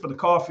thank goodness for the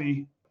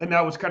coffee. And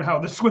that was kind of how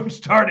the swim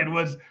started,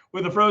 was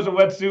with a frozen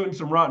wetsuit and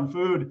some rotten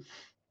food.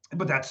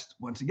 But that's,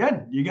 once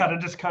again, you got to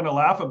just kind of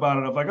laugh about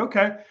it of like,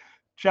 okay,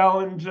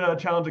 challenge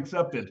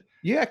accepted.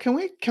 Yeah. Can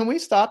we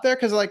stop there?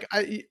 Cause like,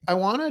 I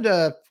wanted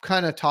to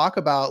kind of talk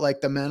about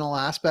like the mental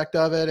aspect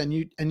of it. And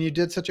you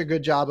did such a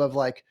good job of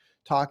like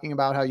talking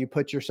about how you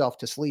put yourself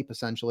to sleep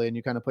essentially, and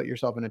you kind of put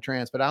yourself in a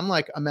trance, but I'm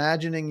like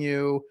imagining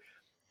you,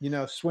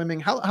 swimming.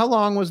 How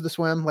long was the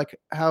swim? Like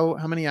how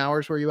many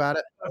hours were you at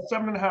it?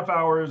 7.5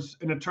 hours.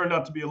 And it turned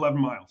out to be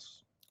 11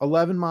 miles.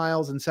 11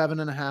 miles in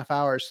 7.5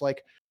 hours.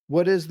 Like,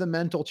 what is the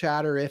mental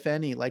chatter, if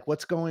any? Like,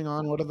 what's going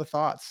on? What are the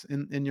thoughts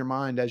in your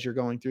mind as you're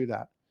going through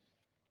that?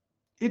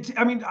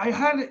 I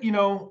had,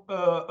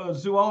 a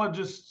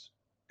zoologist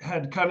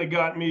had kind of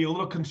got me a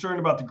little concerned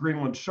about the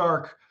Greenland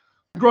shark.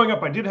 Growing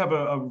up, I did have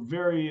a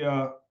very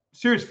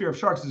serious fear of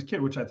sharks as a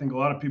kid, which I think a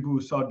lot of people who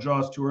saw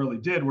Jaws too early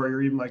did, where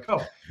you're even like,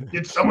 oh,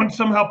 did someone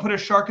somehow put a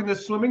shark in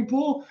this swimming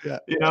pool? Yeah.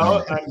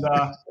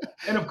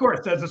 And of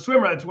course, as a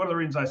swimmer, that's one of the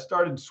reasons I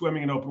started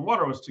swimming in open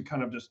water, was to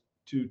kind of just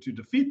to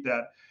defeat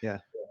that. Yeah.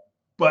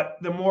 But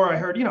the more I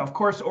heard, of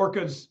course,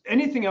 orcas,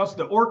 anything else,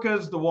 the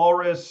orcas, the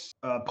walrus,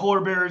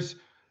 polar bears,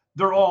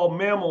 they're all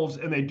mammals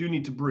and they do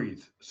need to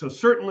breathe. So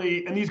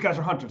certainly, and these guys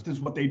are hunters. This is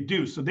what they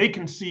do. So they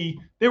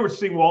were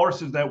seeing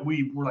walruses that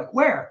we were like,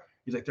 where?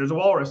 He's like, there's a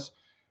walrus.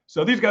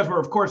 So these guys were,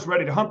 of course,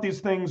 ready to hunt these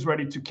things,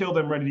 ready to kill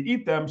them, ready to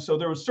eat them. So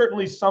there was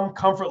certainly some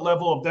comfort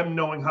level of them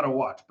knowing how to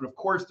watch. But of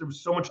course, there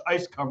was so much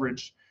ice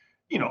coverage.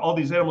 All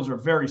these animals are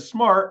very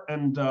smart.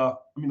 And the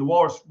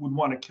walrus would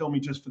want to kill me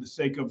just for the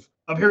sake of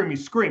hearing me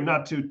scream,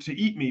 not to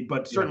eat me.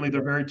 But certainly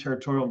they're very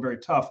territorial and very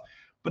tough.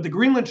 But the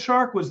Greenland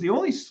shark was the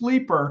only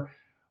sleeper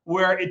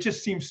where it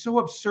just seems so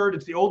absurd.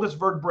 It's the oldest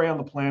vertebrae on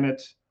the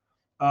planet.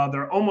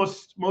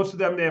 Most of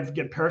them, they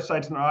get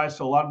parasites in their eyes,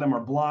 so a lot of them are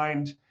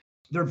blind.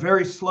 They're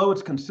very slow.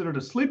 It's considered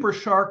a sleeper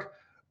shark,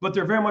 but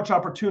they're very much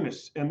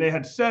opportunists. And they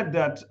had said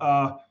that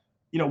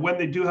when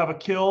they do have a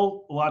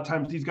kill, a lot of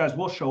times these guys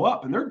will show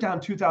up and they're down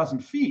 2,000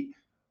 feet,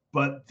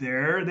 but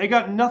they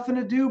got nothing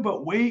to do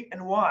but wait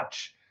and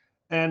watch.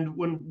 And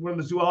when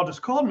the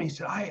zoologist called me, he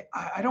said,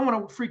 I don't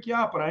want to freak you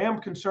out, but I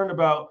am concerned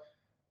about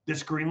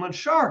this Greenland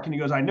shark. And he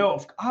goes, I know,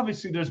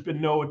 obviously there's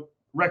been no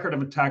record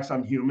of attacks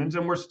on humans,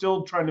 and we're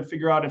still trying to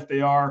figure out if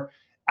they are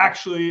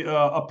actually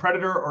a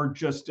predator or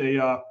just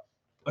a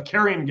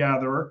carrion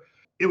gatherer.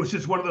 It was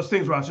just one of those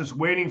things where I was just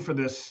waiting for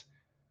this,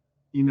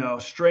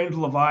 strange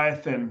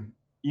Leviathan,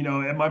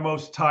 at my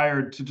most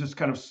tired, to just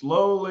kind of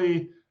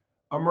slowly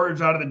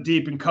emerge out of the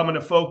deep and come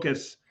into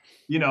focus,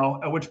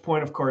 at which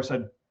point, of course,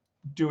 I'd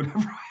do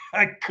whatever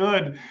I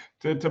could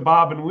to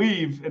bob and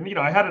weave. And,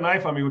 I had a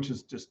knife on me, which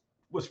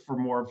was for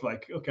more of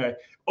like, okay,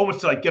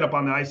 almost to like get up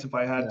on the ice if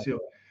I had to.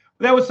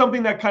 But that was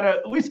something that kind of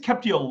at least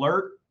kept you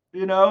alert,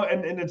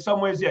 and in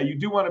some ways, yeah, you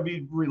do want to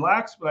be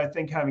relaxed, but I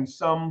think having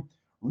some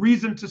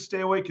reason to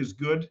stay awake is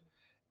good.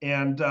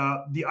 And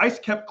the ice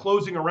kept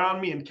closing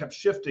around me and kept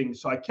shifting.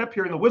 So I kept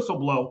hearing the whistle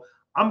blow.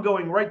 I'm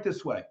going right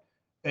this way.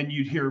 And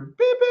you'd hear beep,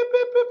 beep,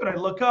 beep, beep. And I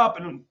look up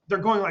and they're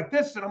going like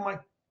this. And I'm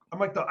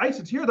like, the ice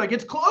is here. Like,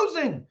 it's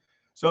closing.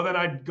 So then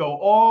I'd go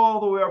all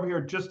the way over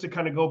here just to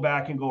kind of go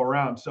back and go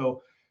around.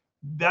 So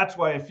that's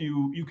why if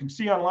you can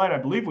see online, I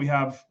believe we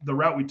have the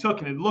route we took,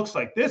 and it looks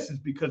like this is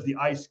because the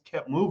ice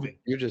kept moving.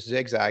 You're just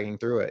zigzagging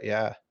through it.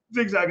 Yeah.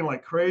 Zigzagging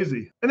like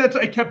crazy. And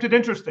it kept it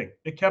interesting.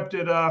 It kept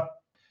it,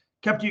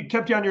 kept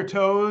you on your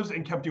toes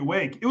and kept you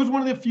awake. It was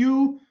one of the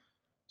few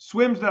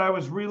swims that I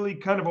was really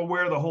kind of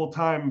aware the whole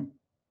time,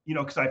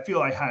 because I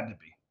feel I had to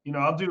be.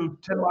 I'll do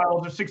 10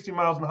 miles or 60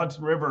 miles in the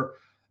Hudson River,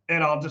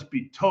 and I'll just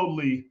be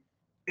totally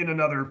in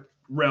another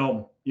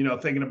realm,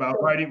 thinking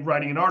about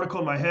writing an article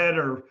in my head,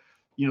 or,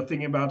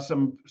 thinking about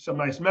some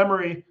nice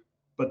memory.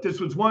 But this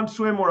was one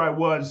swim where I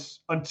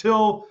was,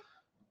 until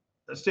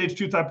stage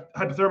 2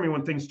 hypothermia,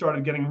 when things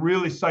started getting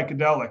really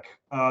psychedelic,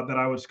 that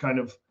I was kind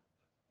of,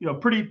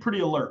 pretty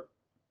alert.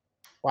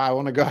 Wow,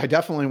 I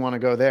definitely want to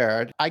go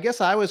there. I guess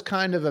I was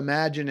kind of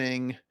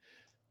imagining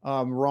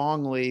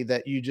wrongly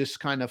that you just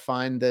kind of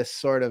find this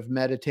sort of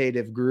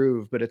meditative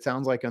groove, but it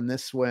sounds like on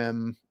this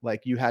swim,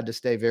 like you had to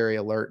stay very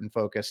alert and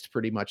focused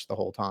pretty much the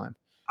whole time.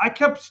 I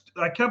kept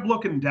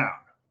looking down.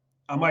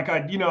 I'm like,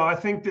 I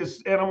think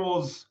this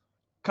animal's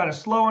kind of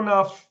slow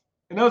enough.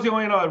 And that was the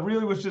only, it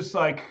really was just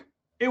like,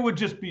 it would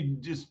just be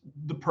just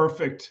the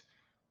perfect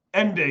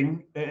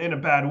ending in a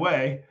bad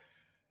way.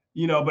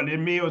 But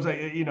in me, it was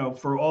like,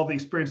 for all the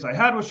experience I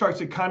had with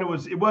sharks, it kind of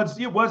was, it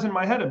was in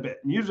my head a bit.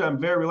 And usually I'm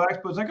very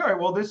relaxed, but it's like, all right,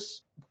 well,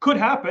 this could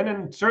happen.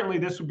 And certainly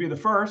this would be the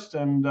first.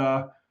 And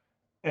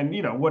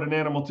what an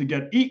animal to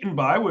get eaten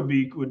by would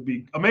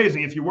be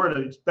amazing. If you were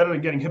to, it's better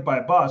than getting hit by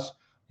a bus,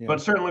 but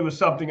certainly was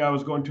something I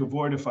was going to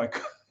avoid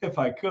if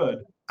I could.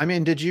 I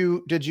mean, did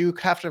you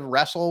have to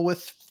wrestle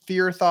with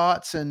fear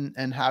thoughts,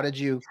 and how did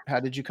you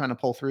kind of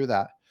pull through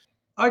that?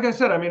 Like I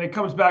said, I mean, it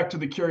comes back to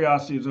the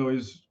curiosity is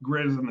always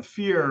greater than the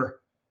fear.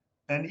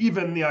 And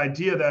even the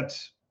idea that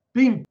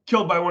being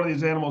killed by one of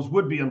these animals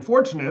would be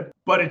unfortunate,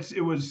 but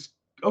it was,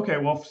 okay,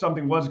 well, if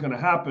something was going to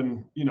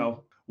happen,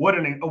 what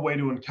a way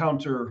to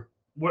encounter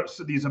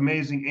these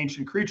amazing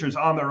ancient creatures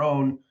on their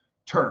own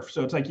turf.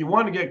 So it's like you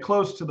want to get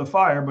close to the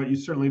fire, but you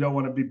certainly don't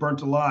want to be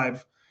burnt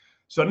alive.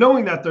 So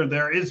knowing that they're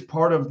there is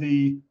part of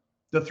the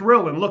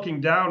thrill, and looking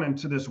down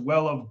into this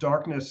well of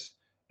darkness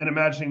and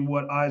imagining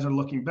what eyes are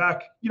looking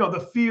back.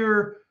 The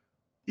fear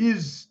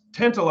is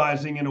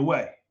tantalizing in a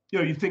way.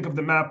 You think of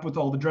the map with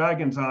all the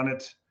dragons on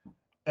it,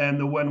 and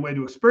the one way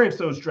to experience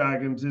those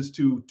dragons is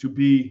to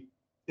be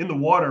in the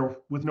water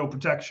with no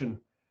protection,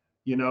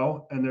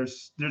 and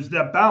there's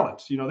that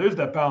balance. There's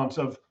that balance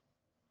of,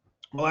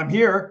 well, I'm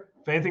here.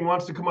 If anything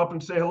wants to come up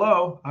and say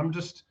hello, I'm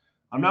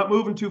not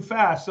moving too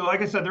fast. So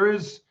like I said, there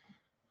is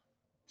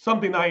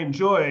something I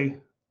enjoy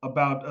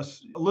about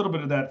a little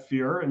bit of that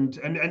fear and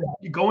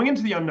going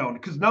into the unknown,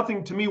 because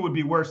nothing to me would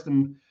be worse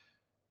than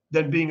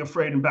being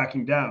afraid and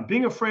backing down.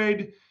 Being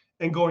afraid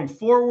and going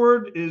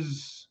forward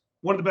is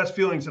one of the best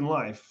feelings in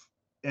life.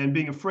 And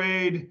being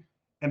afraid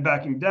and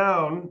backing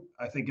down,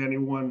 I think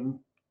anyone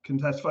can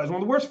testify, is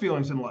one of the worst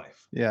feelings in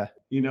life. Yeah.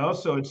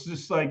 So it's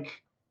just like,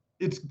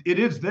 it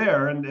is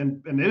there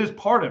and it is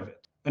part of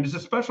it. And it's a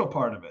special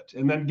part of it.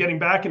 And then getting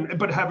back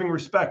but having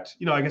respect,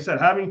 like I said,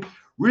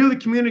 really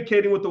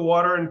communicating with the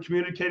water and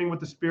communicating with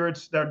the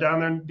spirits that are down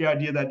there. And the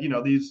idea that,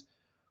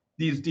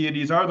 these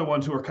deities are the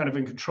ones who are kind of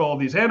in control of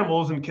these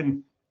animals and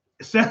can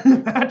send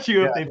them at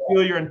you if they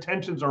feel your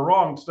intentions are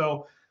wrong.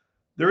 So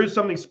there is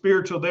something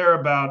spiritual there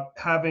about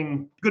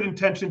having good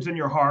intentions in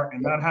your heart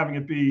and not having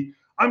it be,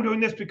 I'm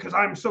doing this because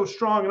I'm so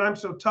strong and I'm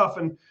so tough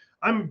and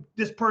I'm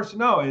this person.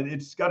 No,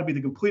 it's got to be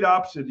the complete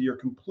opposite. You're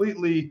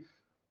completely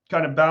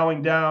kind of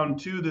bowing down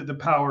to the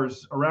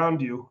powers around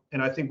you.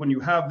 And I think when you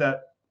have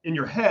that in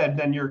your head,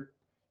 then you're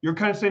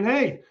kind of saying,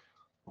 hey,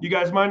 you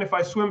guys mind if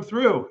I swim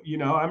through?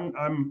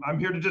 I'm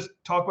here to just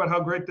talk about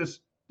how great this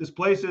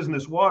place is and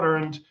this water,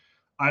 and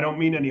I don't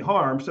mean any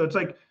harm. So it's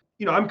like,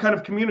 I'm kind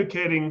of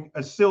communicating,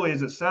 as silly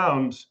as it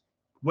sounds,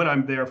 when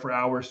I'm there for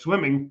hours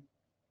swimming.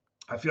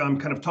 I feel I'm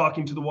kind of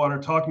talking to the water,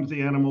 talking to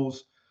the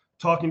animals,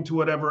 talking to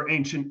whatever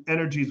ancient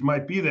energies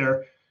might be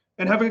there,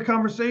 and having a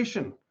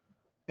conversation.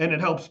 And it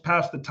helps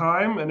pass the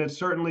time. And it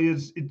certainly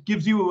is, it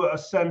gives you a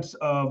sense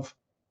of,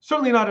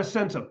 certainly not a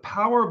sense of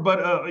power,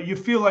 but you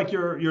feel like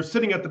you're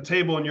sitting at the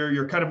table and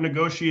you're kind of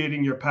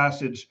negotiating your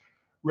passage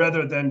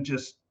rather than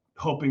just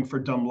hoping for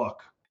dumb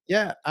luck.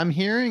 Yeah, I'm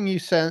hearing you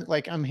said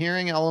like I'm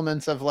hearing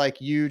elements of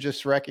like you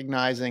just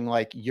recognizing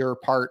like you're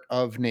part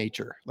of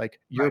nature. Like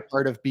you're Right.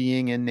 part of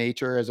being in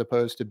nature as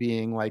opposed to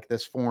being like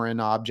this foreign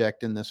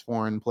object in this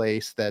foreign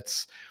place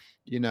that's,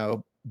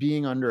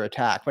 being under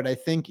attack. But I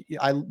think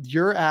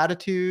your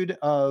attitude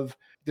of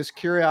this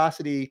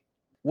curiosity,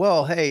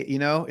 well, hey,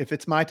 if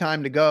it's my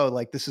time to go,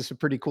 like this is a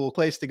pretty cool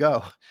place to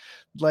go.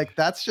 Like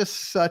that's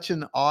just such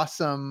an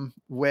awesome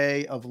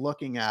way of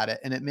looking at it.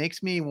 And it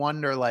makes me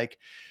wonder, like,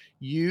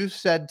 you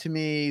said to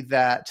me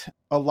that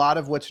a lot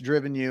of what's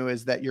driven you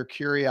is that your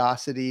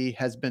curiosity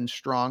has been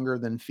stronger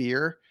than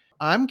fear.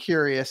 I'm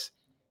curious,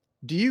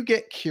 do you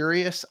get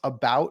curious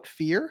about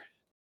fear?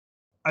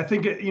 I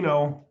think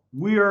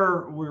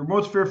we're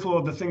most fearful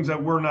of the things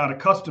that we're not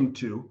accustomed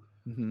to.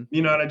 Mhm.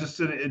 And I just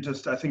said it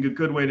just I think a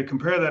good way to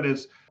compare that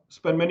is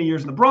spend many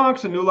years in the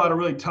Bronx and knew a lot of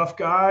really tough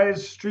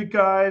guys, street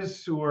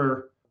guys who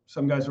were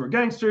some guys who were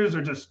gangsters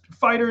or just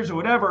fighters or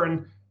whatever.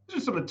 And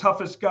these are some of the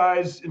toughest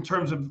guys in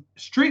terms of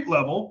street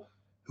level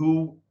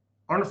who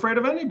aren't afraid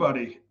of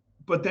anybody.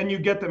 But then you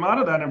get them out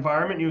of that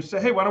environment and you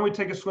say, hey, why don't we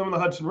take a swim in the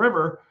Hudson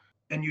River?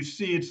 And you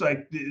see it's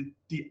like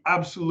the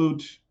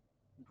absolute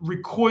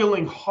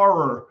recoiling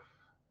horror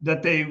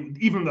that they,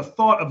 even the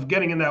thought of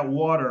getting in that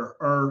water,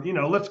 or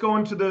let's go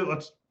into the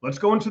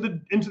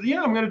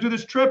I'm going to do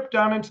this trip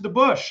down into the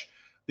bush.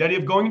 The idea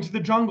of going into the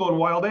jungle and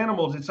wild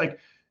animals, it's like,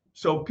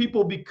 so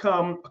people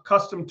become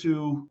accustomed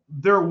to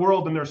their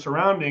world and their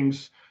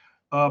surroundings,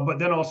 but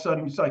then all of a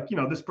sudden it's like,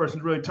 this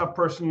person's a really tough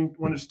person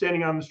when they're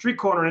standing on the street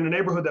corner in a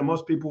neighborhood that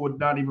most people would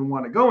not even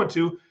want to go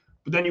into,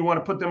 but then you want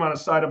to put them on a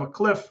side of a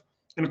cliff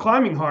in a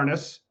climbing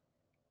harness,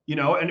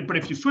 but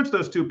if you switch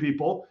those two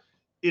people,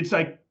 it's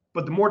like,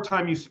 but the more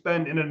time you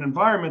spend in an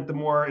environment, the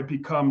more it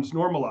becomes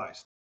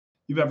normalized.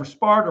 You've ever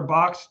sparred or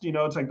boxed,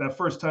 it's like that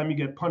first time you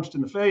get punched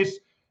in the face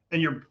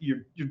and you're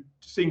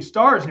seeing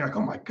stars and you're like,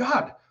 oh my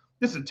God,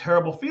 this is a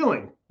terrible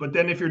feeling. But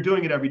then if you're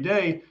doing it every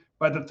day,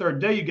 by the third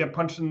day you get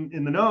punched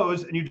in the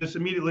nose and you just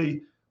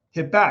immediately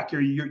hit back.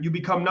 You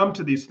become numb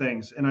to these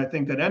things. And I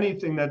think that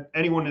anything that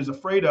anyone is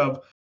afraid of,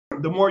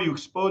 the more you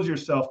expose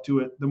yourself to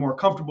it, the more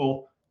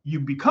comfortable you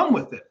become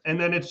with it. And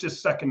then it's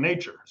just second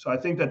nature. So I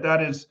think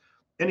that is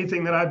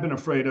anything that I've been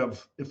afraid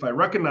of. If I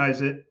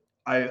recognize it,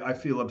 I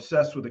feel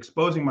obsessed with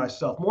exposing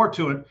myself more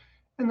to it.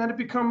 And then it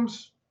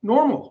becomes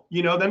normal,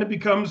 then it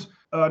becomes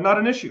not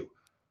an issue.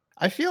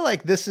 I feel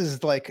like this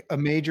is like a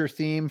major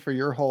theme for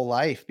your whole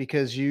life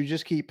because you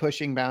just keep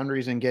pushing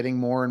boundaries and getting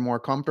more and more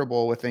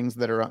comfortable with things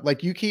that are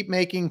like you keep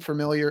making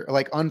familiar,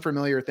 like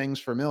unfamiliar things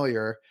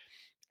familiar.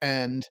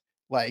 And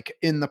like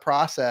in the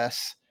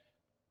process,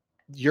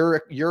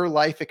 your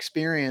life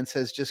experience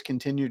has just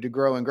continued to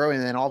grow and grow.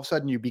 And then all of a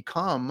sudden you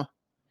become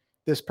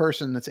this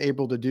person that's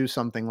able to do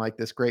something like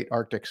this great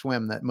Arctic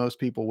swim that most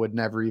people would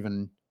never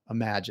even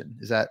imagine.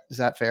 Is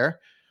that fair?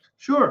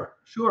 Sure.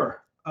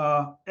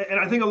 And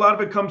I think a lot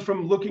of it comes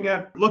from looking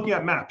at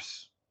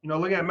maps,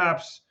 looking at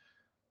maps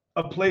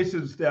of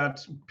places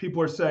that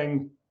people are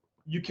saying,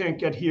 you can't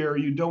get here,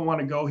 you don't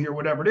want to go here,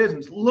 whatever it is.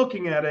 And it's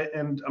looking at it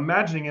and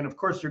imagining it. Of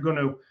course, you're going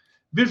to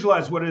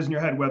visualize what it is in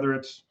your head, whether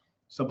it's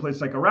some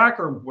place like Iraq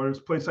or whether it's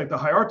a place like the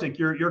high Arctic,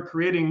 you're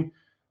creating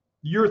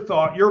your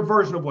thought, your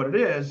version of what it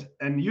is.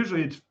 And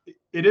usually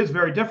it is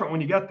very different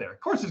when you get there. Of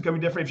course, it's going to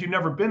be different if you've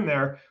never been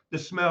there, the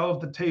smells,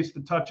 the taste,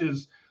 the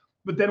touches.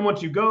 But then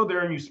once you go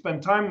there and you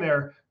spend time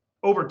there,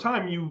 over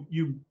time,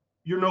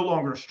 you're no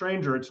longer a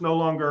stranger. It's no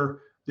longer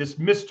this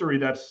mystery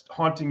that's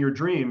haunting your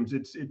dreams.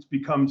 It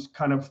becomes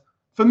kind of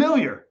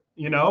familiar,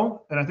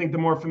 And I think the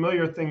more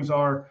familiar things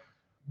are,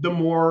 the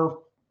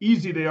more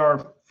easy they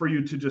are for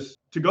you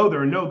to go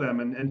there and know them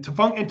and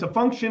to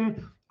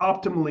function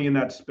optimally in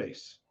that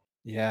space.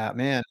 Yeah,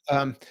 man.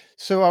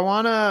 So I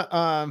want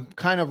to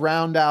kind of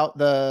round out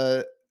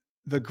the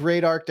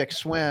Great Arctic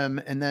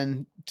Swim and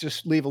then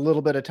just leave a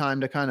little bit of time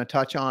to kind of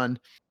touch on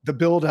the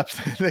buildup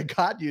that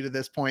got you to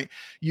this point.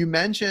 You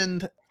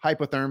mentioned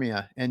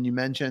hypothermia and you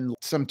mentioned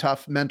some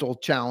tough mental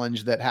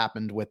challenge that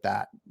happened with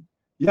that.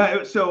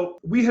 Yeah, so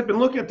we had been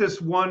looking at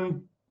this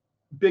one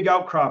big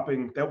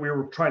outcropping that we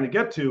were trying to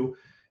get to,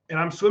 and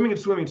I'm swimming.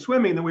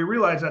 Then we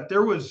realized that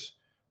there was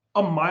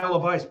a mile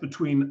of ice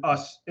between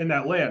us and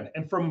that land.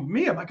 And from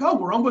me, I'm like, oh,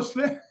 we're almost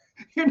there.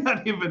 You're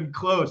not even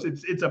close.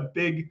 It's a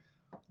big,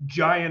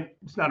 giant,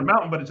 it's not a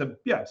mountain, but it's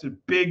a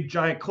big,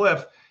 giant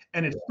cliff,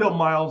 and it's still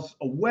miles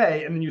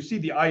away. And then you see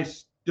the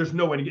ice, there's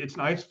no way to get, it's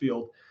an ice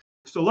field.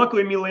 So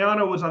luckily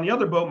Emiliano was on the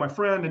other boat, my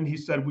friend, and he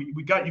said,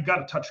 you got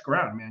to touch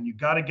ground, man. You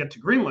got to get to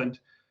Greenland.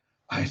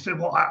 I said,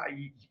 well,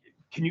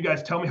 can you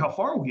guys tell me how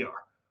far we are?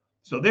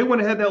 So they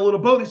went ahead, that little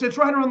boat, they said, it's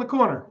right around the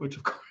corner, which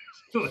of course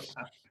it was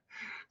not.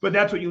 But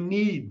that's what you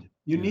need.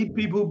 You need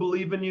people who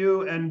believe in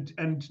you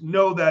and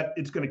know that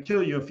it's going to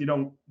kill you if you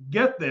don't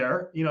get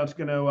there. It's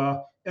going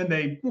to, and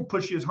they will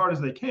push you as hard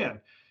as they can.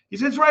 He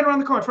said, it's right around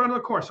the corner. It's right around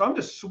the corner. So I'm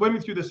just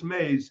swimming through this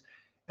maze.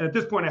 And at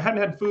this point, I hadn't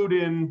had food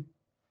in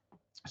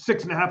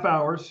 6.5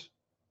 hours.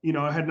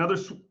 I had another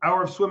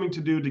hour of swimming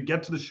to do to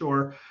get to the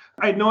shore.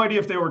 I had no idea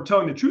if they were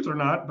telling the truth or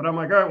not, but I'm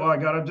like, all right, well, I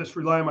got to just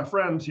rely on my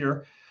friends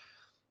here.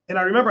 And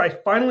I remember I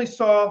finally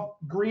saw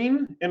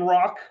green and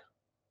rock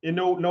and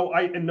no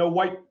ice and no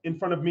white in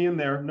front of me in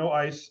there, no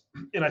ice.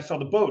 And I saw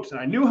the boats and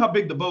I knew how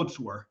big the boats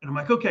were. And I'm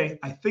like, okay,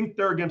 I think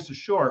they're against the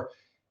shore.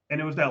 And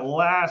it was that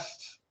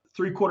last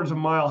 3/4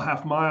 mile,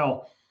 half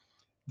mile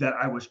that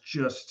I was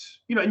just,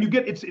 and you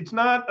get, it's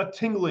not a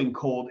tingling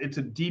cold. It's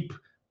a deep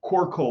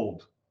core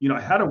cold. I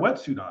had a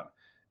wetsuit on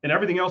and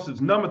everything else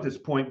is numb at this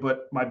point,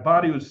 but my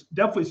body was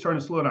definitely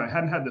starting to slow down. I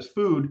hadn't had this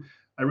food.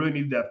 I really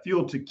needed that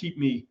fuel to keep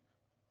me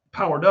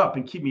powered up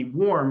and keep me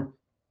warm.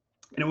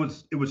 And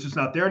it was just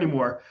not there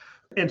anymore.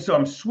 And so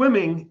I'm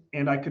swimming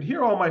and I could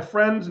hear all my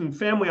friends and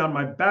family on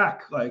my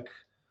back. Like,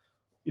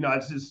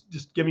 it's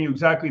just giving you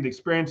exactly the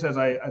experience as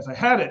I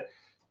had it,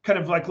 kind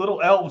of like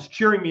little elves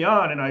cheering me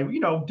on.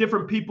 And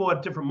different people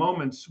at different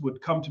moments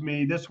would come to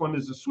me. This one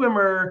is a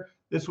swimmer.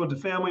 This one's a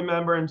family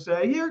member and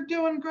say, you're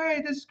doing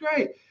great. This is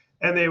great.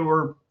 And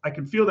I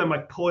could feel them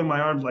like pulling my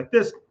arms like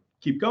this,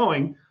 keep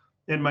going.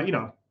 And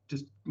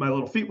just my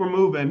little feet were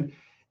moving.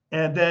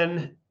 And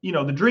then,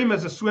 the dream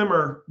as a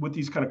swimmer with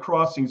these kind of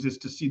crossings is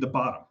to see the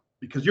bottom,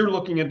 because you're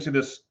looking into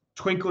this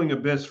twinkling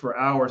abyss for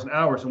hours and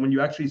hours. And when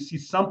you actually see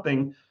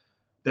something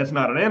that's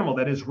not an animal,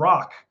 that is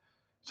rock,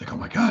 it's like, oh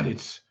my God,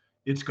 it's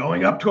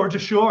going up towards the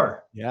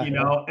shore,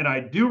 And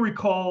I do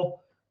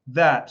recall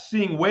that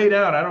seeing way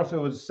down, I don't know if it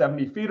was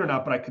 70 feet or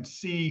not, but I could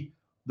see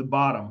the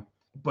bottom.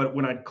 But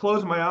when I'd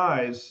close my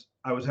eyes,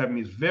 I was having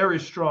these very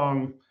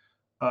strong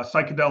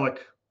psychedelic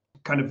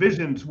kind of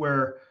visions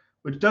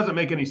which doesn't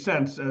make any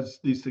sense, as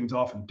these things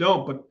often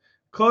don't, but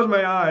close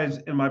my eyes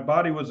and my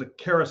body was it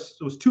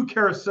was two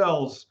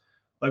carousels,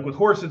 like with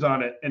horses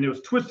on it, and it was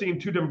twisting in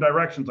two different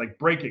directions, like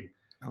braking.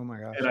 Oh my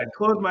gosh. And I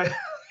closed my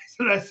eyes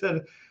and I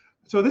said,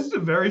 so this is a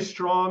very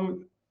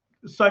strong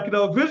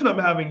psychedelic vision I'm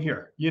having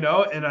here,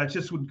 and I'd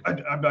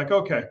be like,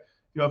 okay,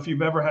 if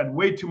you've ever had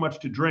way too much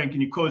to drink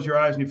and you close your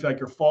eyes and you feel like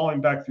you're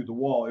falling back through the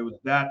wall, it was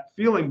that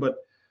feeling. But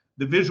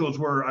the visuals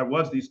were, I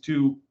was these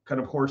two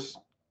kind of horse,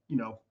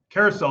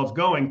 carousels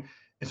going.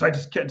 And so I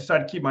just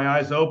decided to keep my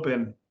eyes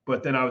open,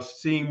 but then I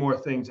was seeing more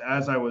things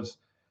as I was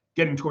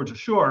getting towards the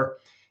shore.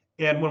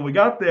 And when we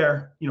got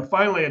there,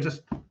 finally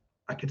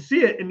I could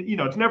see it. And,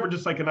 it's never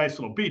just like a nice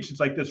little beach. It's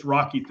like this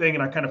rocky thing.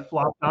 And I kind of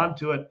flopped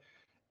onto it.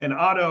 And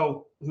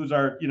Otto, who's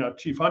our,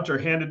 chief hunter,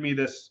 handed me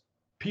this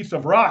piece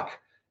of rock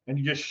and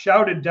he just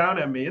shouted down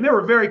at me. And they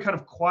were very kind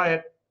of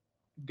quiet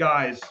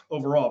guys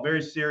overall,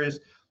 very serious.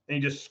 And he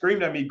just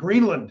screamed at me,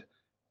 Greenland.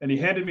 And he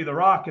handed me the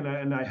rock and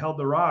I held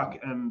the rock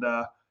and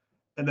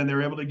then they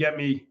were able to get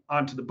me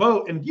onto the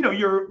boat. And,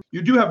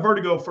 you do have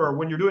vertigo for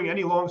when you're doing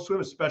any long swim,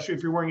 especially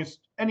if you're wearing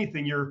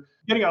anything, you're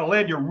getting on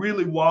land, you're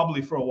really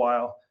wobbly for a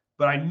while.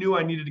 But I knew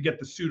I needed to get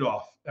the suit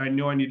off. I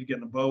knew I needed to get in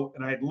the boat.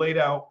 And I had laid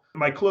out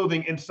my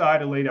clothing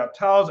inside and laid out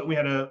towels. And we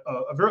had a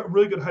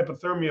really good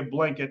hypothermia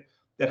blanket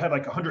that had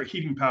like 100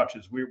 heating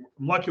pouches. I'm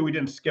lucky we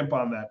didn't skimp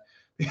on that.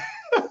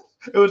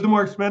 It was the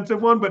more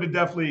expensive one, but it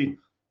definitely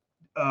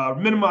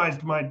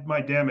minimized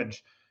my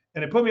damage.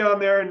 And they put me on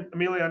there, and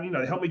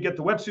Emiliano, they helped me get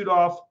the wetsuit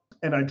off,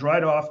 and I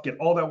dried off, get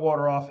all that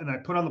water off, and I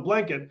put on the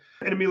blanket.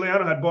 And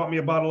Emiliano had bought me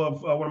a bottle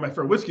of one of my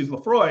favorite whiskeys,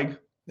 Lafroig.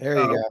 There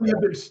you go. We had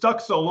been stuck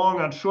so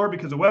long on shore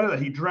because of weather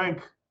that he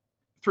drank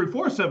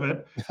 3/4 of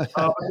it.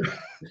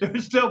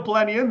 There's still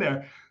plenty in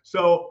there.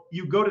 So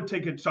you go to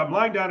take it. So I'm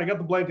lying down, I got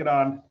the blanket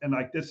on, and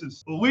like, this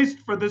is, at least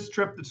for this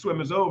trip, the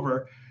swim is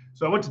over.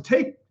 So I went to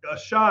take a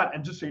shot,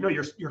 and just so you know,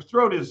 your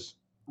throat is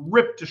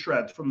ripped to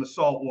shreds from the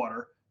salt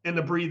water and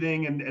the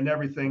breathing and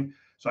everything.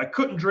 So I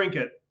couldn't drink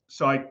it.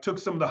 So I took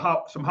some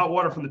hot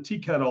water from the tea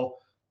kettle,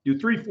 do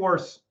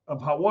 3/4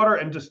 of hot water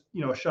and just,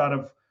 a shot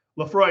of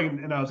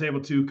Lafroig, and I was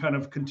able to kind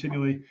of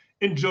continually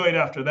enjoy it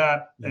after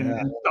that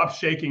and stop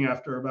shaking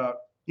after about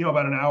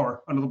an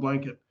hour under the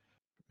blanket.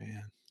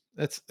 Man,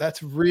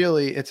 that's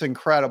really, it's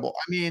incredible.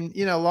 I mean,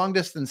 long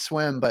distance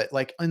swim, but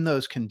like in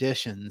those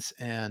conditions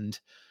and,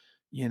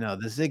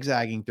 the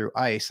zigzagging through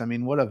ice. I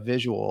mean, what a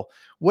visual.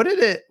 What did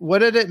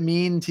it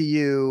mean to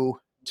you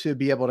to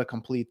be able to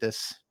complete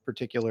this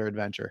particular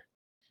adventure?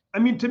 I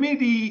mean, to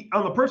me,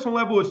 on the personal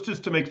level, it's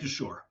just to make the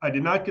shore. I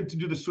did not get to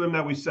do the swim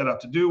that we set out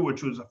to do,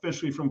 which was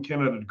officially from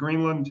Canada to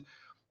Greenland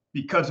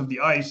because of the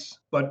ice.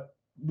 But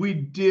we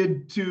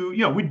did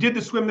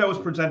the swim that was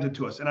presented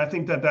to us. And I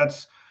think that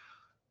that's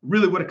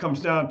really what it comes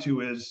down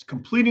to, is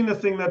completing the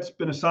thing that's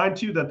been assigned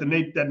to you, that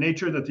that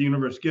nature that the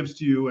universe gives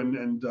to you.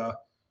 And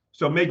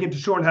so making it to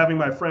shore and having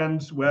my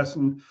friends, Wes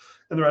and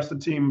the rest of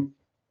the team,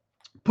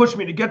 push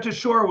me to get to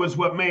shore was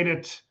what made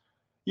it.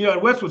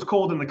 And Wes was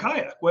cold in the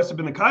kayak. Wes had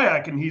been in the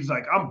kayak, and he's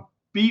like, I'm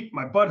beat.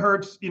 My butt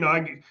hurts.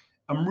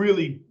 I'm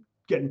really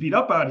getting beat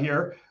up out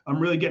here. I'm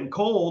really getting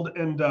cold.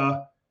 And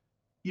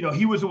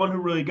he was the one who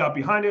really got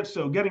behind it.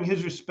 So getting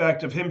his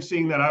respect of him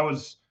seeing that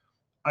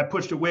I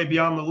pushed it way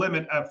beyond the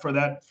limit for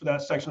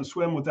that section of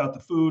swim without the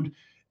food,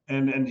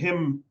 and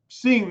him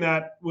seeing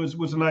that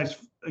was a nice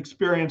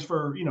experience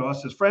for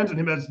us as friends and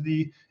him as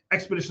the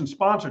expedition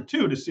sponsor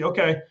too, to see,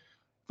 okay,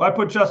 if I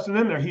put Justin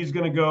in there, he's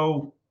going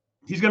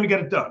to get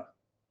it done.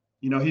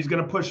 He's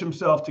going to push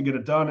himself to get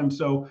it done. And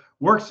so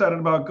we're excited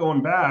about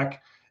going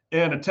back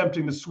and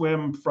attempting to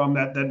swim from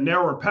that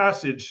narrower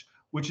passage,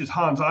 which is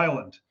Hans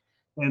Island.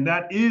 And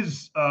that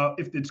is,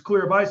 if it's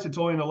clear of ice, it's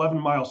only an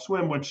 11-mile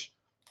swim, which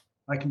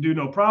I can do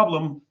no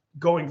problem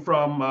going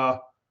from,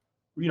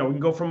 we can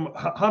go from,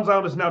 Hans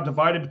Island is now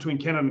divided between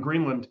Canada and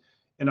Greenland,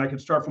 and I can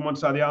start from one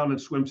side of the island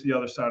and swim to the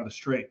other side of the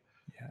strait.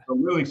 Yeah. So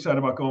I'm really excited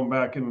about going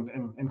back and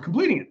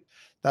completing it.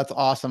 That's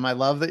awesome. I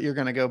love that you're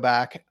going to go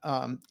back.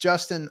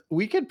 Justin,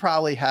 we could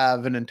probably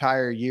have an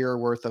entire year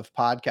worth of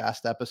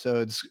podcast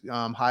episodes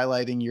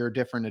highlighting your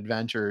different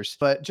adventures.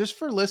 But just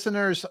for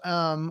listeners,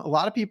 a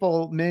lot of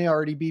people may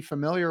already be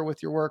familiar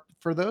with your work.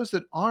 For those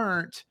that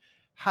aren't,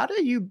 how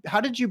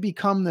did you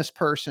become this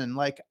person?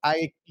 Like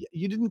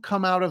you didn't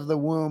come out of the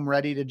womb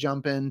ready to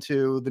jump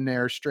into the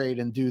Nares Strait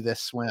and do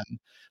this swim.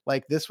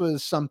 Like this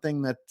was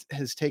something that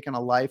has taken a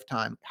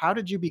lifetime. How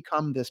did you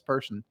become this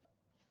person?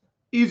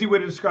 Easy way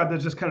to describe that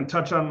is just kind of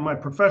touch on my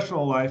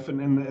professional life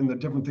and the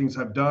different things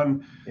I've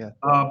done. Yeah.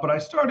 But I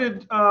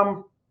started,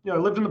 I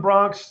lived in the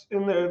Bronx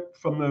from the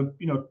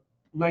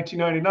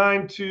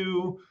 1999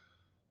 to,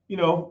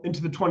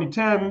 into the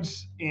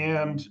 2010s.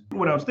 And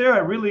when I was there, I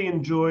really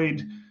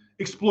enjoyed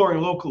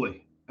exploring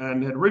locally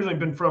and had originally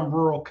been from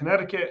rural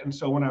Connecticut. And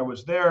so when I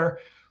was there,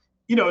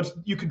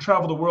 you can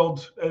travel the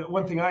world.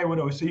 One thing I would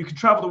always say, you can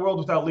travel the world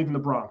without leaving the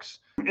Bronx.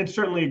 And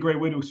certainly a great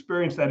way to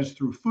experience that is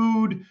through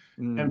food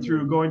and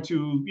through going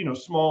to,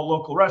 small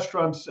local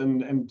restaurants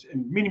and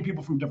meeting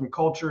people from different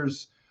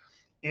cultures.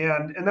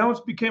 And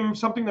that became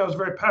something that I was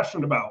very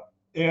passionate about.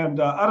 And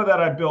out of that,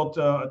 I built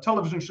a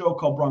television show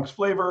called Bronx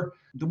Flavor.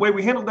 The way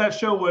we handled that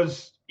show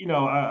was,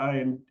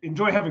 I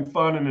enjoy having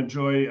fun and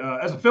enjoy,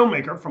 as a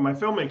filmmaker, from my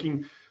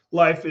filmmaking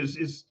life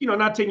is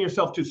not taking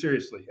yourself too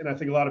seriously. And I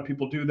think a lot of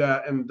people do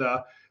that. And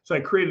so I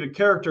created a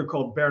character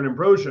called Baron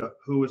Ambrosia,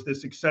 who was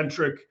this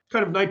eccentric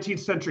kind of 19th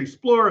century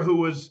explorer who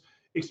was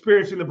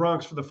experiencing the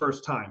Bronx for the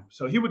first time.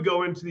 So he would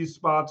go into these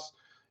spots,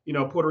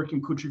 Puerto Rican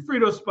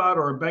Cuchifrito spot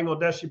or a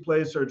Bangladeshi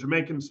place or a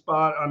Jamaican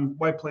spot on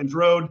White Plains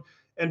Road,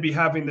 and be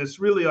having this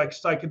really like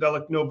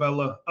psychedelic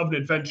novella of an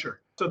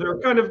adventure. So there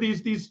were kind of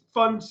these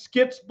fun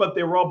skits, but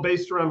they were all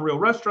based around real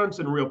restaurants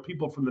and real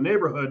people from the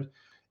neighborhood,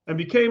 and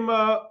became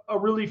a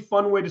really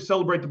fun way to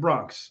celebrate the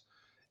Bronx.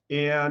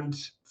 And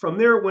from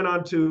there, went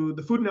on to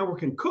the Food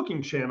Network and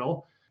Cooking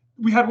Channel.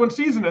 We had one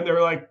season, and they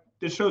were like,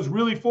 "This show's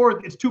really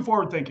it's too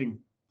forward thinking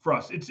for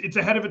us. It's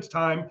ahead of its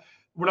time.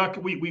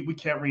 We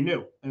can't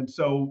renew." And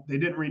so they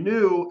didn't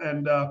renew,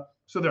 and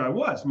so there I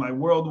was. My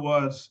world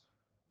was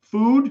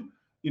food.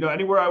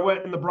 Anywhere I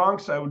went in the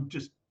Bronx,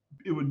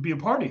 it would be a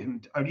party,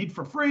 and I'd eat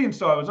for free. And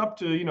so I was up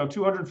to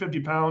 250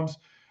 pounds.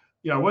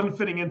 I wasn't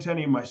fitting into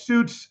any of my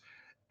suits.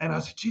 And I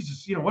was like,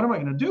 Jesus, what am I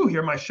going to do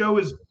here? My show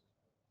is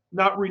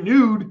not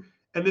renewed.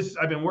 And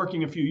I've been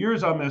working a few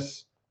years on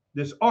this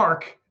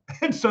arc.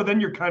 And so then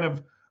you're kind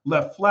of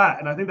left flat.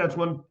 And I think that's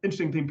one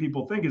interesting thing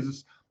people think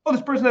is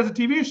this person has a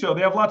TV show.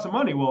 They have lots of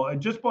money. Well, I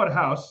just bought a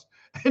house.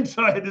 And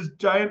so I had this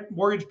giant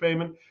mortgage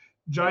payment,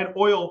 giant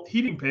oil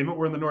heating payment.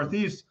 We're in the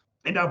Northeast.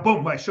 And now,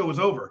 boom, my show was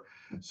over.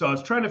 So I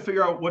was trying to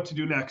figure out what to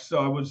do next. So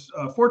I was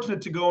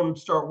fortunate to go and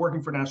start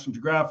working for National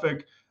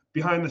Geographic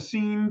behind the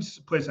scenes,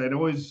 a place I had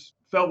always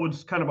felt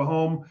was kind of a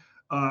home.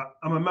 I'm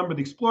a member of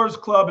the Explorers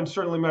Club, and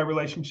certainly my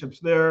relationships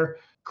there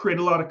create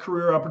a lot of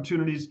career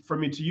opportunities for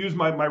me to use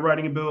my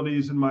writing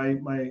abilities and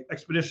my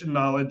expedition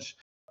knowledge.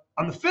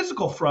 On the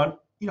physical front,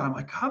 I'm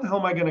like, how the hell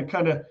am I going to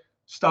kind of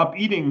stop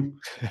eating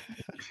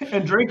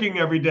and drinking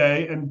every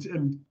day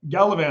and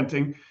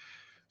gallivanting?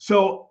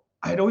 So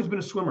I had always been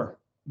a swimmer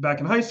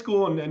back in high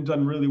school and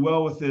done really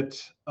well with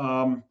it.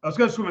 I was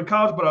going to swim in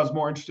college, but I was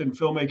more interested in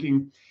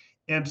filmmaking.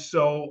 And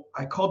so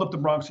I called up the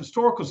Bronx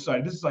Historical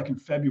Society. This is like in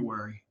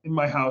February in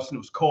my house, and it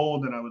was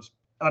cold and I was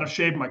out of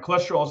shape. My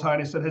cholesterol was high.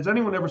 And I said, has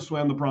anyone ever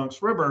swam the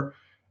Bronx River?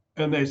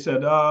 And they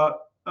said,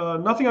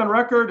 nothing on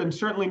record and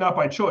certainly not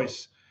by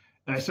choice.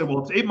 And I said, well,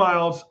 it's 8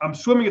 miles. I'm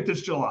swimming it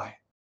this July.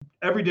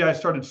 Every day I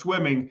started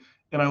swimming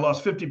and I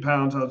lost 50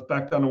 pounds. I was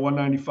back down to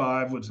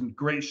 195, was in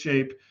great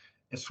shape,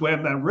 and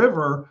swam that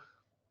river.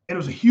 And it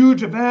was a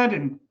huge event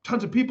and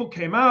tons of people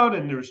came out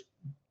and there's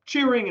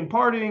cheering and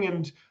partying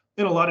and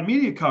a lot of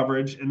media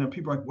coverage. And then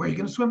people are like, where are you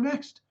going to swim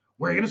next?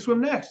 Where are you going to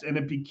swim next? And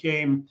it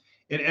became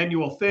an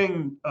annual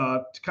thing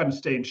to kind of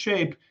stay in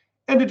shape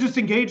and to just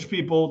engage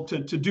people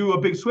to do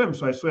a big swim.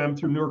 So I swam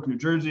through Newark, New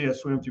Jersey. I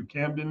swam through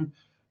Camden,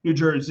 New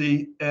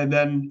Jersey. And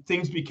then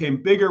things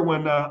became bigger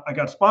when I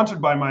got sponsored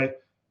by my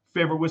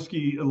favorite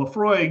whiskey,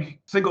 Lafroig,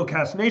 Single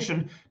Cask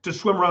Nation, to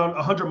swim around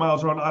 100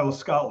 miles around Isle of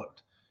Scotland.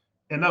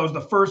 And that was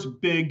the first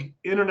big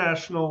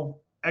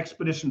international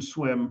expedition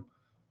swim,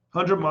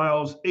 100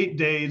 miles, 8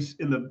 days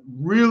in the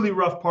really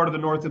rough part of the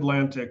North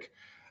Atlantic.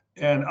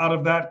 And out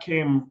of that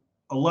came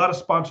a lot of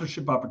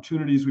sponsorship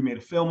opportunities. We made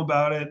a film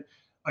about it.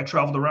 I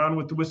traveled around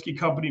with the whiskey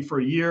company for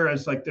a year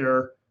as like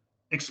their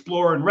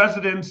explorer in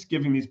residence,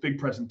 giving these big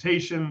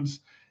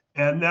presentations.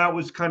 And that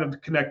was kind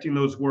of connecting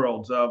those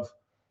worlds of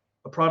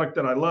a product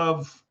that I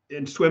love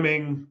in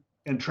swimming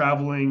and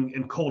traveling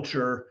and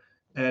culture.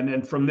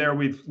 And from there,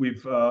 we've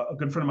a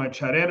good friend of mine,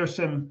 Chad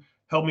Anderson,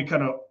 helped me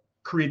kind of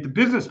create the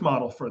business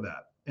model for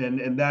that.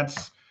 And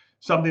that's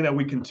something that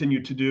we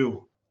continue to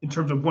do in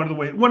terms of one of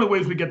the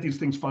ways we get these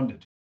things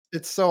funded.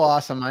 It's so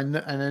awesome. And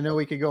I know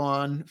we could go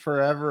on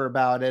forever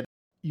about it.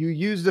 You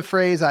used a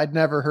phrase I'd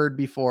never heard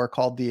before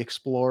called the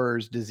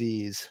explorer's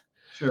disease.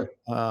 Sure.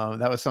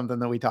 That was something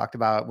that we talked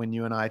about when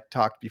you and I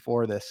talked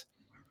before this.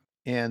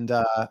 And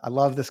I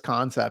love this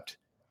concept.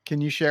 Can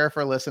you share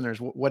for listeners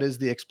what is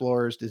the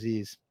explorer's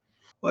disease?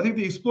 Well, I think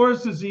the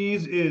explorer's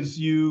disease is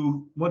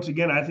once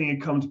again, I think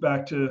it comes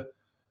back to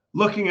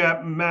looking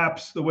at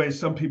maps the way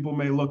some people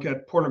may look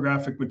at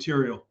pornographic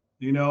material,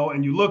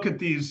 and you look at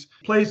these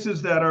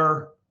places that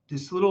are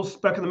this little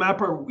speck on the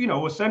map, or,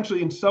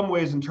 essentially in some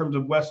ways in terms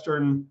of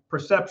Western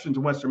perceptions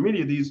and Western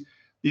media, these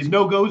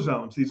no-go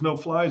zones, these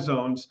no-fly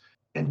zones,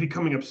 and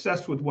becoming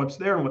obsessed with what's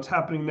there and what's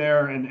happening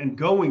there and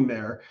going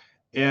there.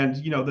 And,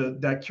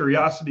 that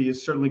curiosity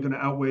is certainly going to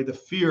outweigh the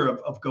fear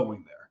of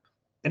going there.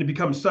 And it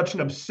becomes such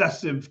an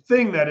obsessive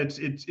thing that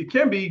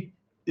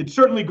it's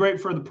certainly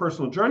great for the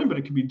personal journey, but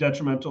it can be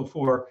detrimental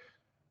for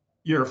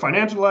your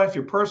financial life,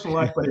 your personal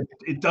life, but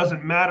it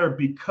doesn't matter,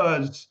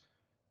 because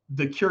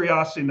the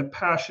curiosity and the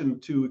passion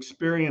to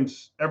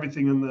experience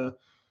everything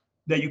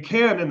that you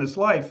can in this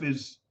life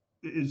is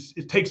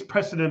it takes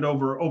precedent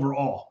over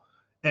all,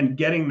 and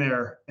getting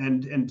there,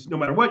 and no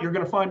matter what, you're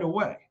going to find a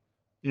way.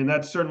 And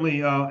that's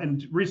certainly,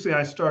 and recently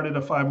I started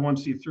a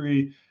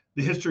 501c3,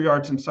 the History,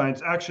 Arts, and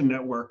Science Action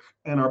Network.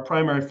 And our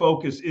primary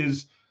focus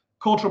is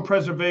cultural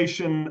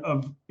preservation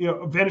of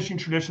vanishing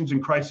traditions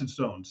in crisis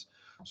zones.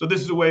 So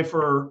this is a way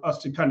for us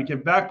to kind of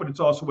give back, but it's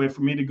also a way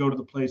for me to go to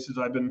the places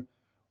I've been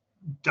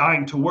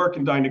dying to work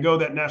and dying to go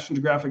that National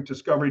Geographic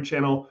Discovery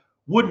Channel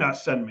would not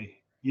send me.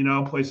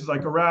 Places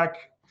like Iraq,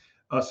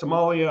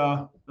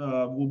 Somalia,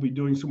 we'll be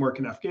doing some work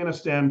in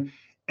Afghanistan.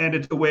 And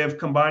it's a way of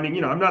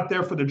combining, I'm not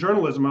there for the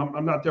journalism.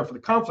 I'm not there for the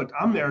conflict.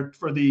 I'm there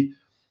for the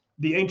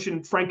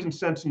ancient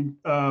frankincense and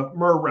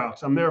myrrh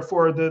routes. I'm there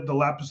for the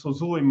lapis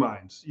lazuli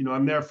mines.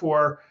 I'm there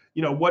for,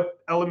 what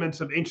elements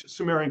of ancient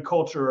Sumerian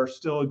culture are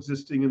still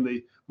existing in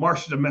the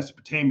marshes of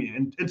Mesopotamia,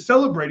 and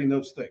celebrating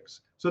those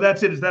things. So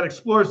that's it. Is that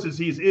explorer's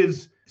disease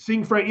is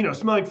seeing,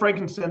 smelling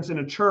frankincense in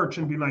a church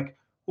and being like,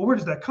 well, where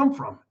does that come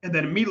from? And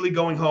then immediately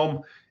going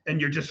home and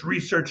you're just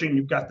researching,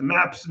 you've got the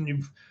maps,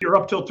 and you're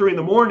up till 3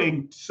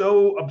 a.m,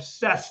 so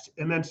obsessed,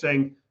 and then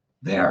saying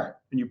there,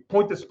 and you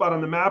point the spot on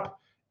the map,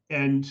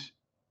 and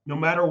no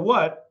matter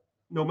what,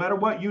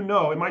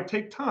 it might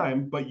take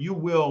time, but you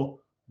will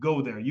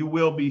go there. You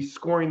will be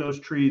scoring those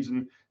trees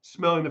and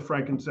smelling the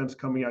frankincense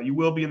coming out. You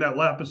will be in that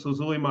lapis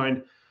lazuli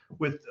mine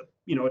with,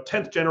 a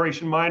 10th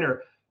generation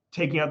miner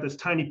taking out this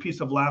tiny piece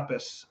of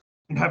lapis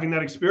and having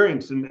that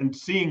experience and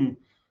seeing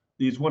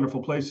these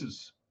wonderful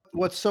places.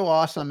 What's so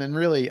awesome and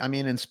really,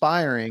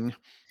 inspiring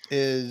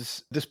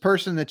is this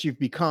person that you've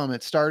become.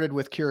 It started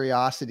with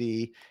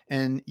curiosity,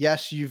 and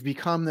yes, you've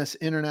become this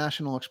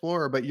international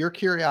explorer, but your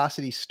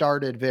curiosity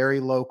started very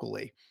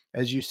locally.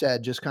 As you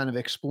said, just kind of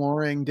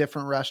exploring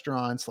different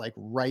restaurants, like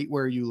right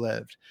where you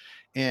lived,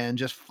 and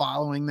just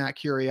following that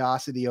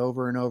curiosity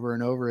over and over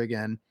and over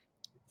again.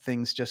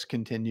 Things just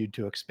continued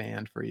to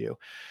expand for you.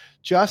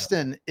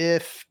 Justin,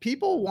 if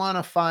people want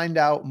to find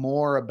out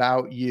more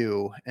about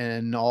you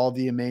and all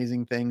the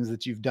amazing things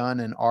that you've done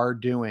and are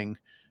doing,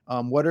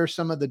 what are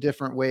some of the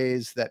different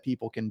ways that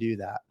people can do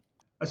that?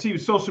 I see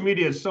social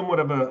media is somewhat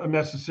of a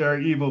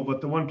necessary evil,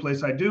 but the one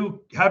place I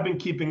have been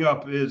keeping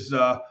up is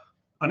on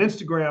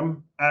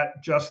Instagram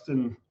at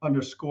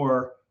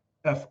Justin_Fornal.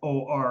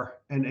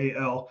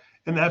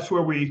 And that's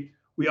where we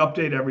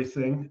update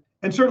everything.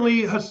 And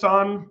certainly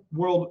Hassan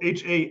World,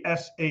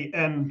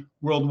 HASAN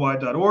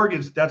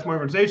worldwide.org that's my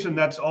organization.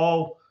 That's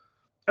all,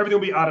 everything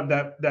will be out of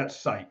that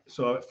site.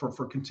 So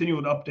for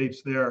continual updates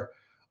there.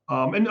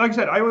 And like I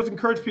said, I always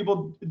encourage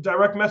people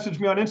direct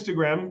message me on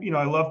Instagram.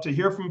 I love to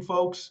hear from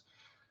folks.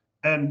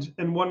 And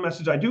one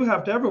message I do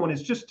have to everyone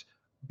is just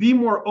be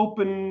more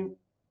open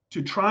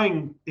to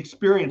trying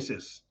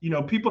experiences.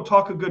 People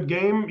talk a good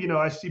game.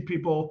 I see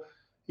people,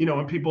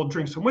 when people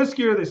drink some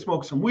whiskey or they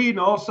smoke some weed, and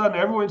all of a sudden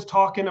everyone's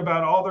talking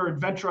about all their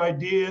adventure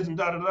ideas and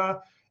da-da-da.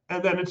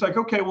 And then it's like,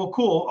 okay, well,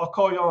 cool. I'll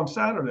call you on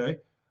Saturday.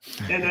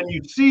 And then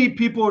you see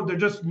people, they're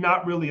just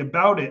not really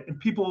about it. And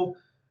people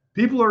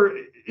are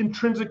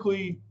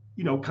intrinsically,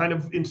 kind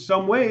of in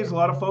some ways, a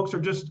lot of folks are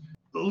just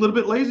a little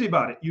bit lazy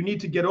about it. You need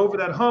to get over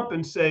that hump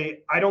and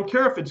say, I don't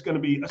care if it's going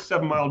to be a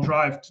 7-mile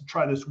drive to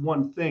try this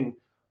one thing.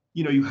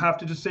 You have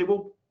to just say,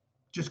 well,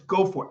 just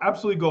go for it.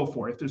 Absolutely go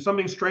for it. If there's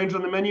something strange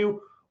on the menu,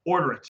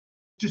 order it.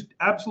 Just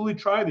absolutely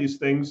try these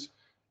things.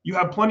 You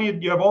have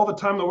all the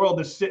time in the world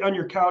to sit on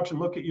your couch and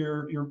look at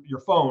your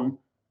phone.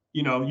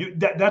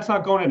 that's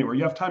not going anywhere.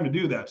 You have time to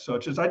do that. So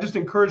I just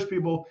encourage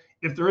people,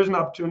 if there is an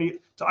opportunity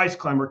to ice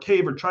climb or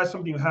cave or try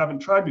something you haven't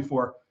tried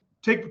before,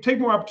 take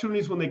more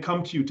opportunities when they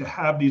come to you to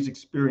have these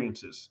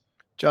experiences.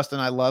 Justin,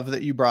 I love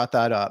that you brought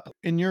that up.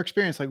 In your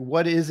experience, like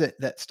what is it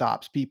that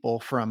stops people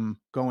from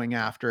going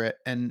after it?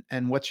 And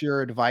what's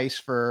your advice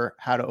for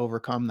how to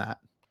overcome that?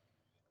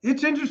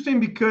 It's interesting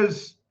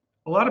because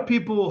a lot of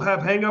people have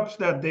hangups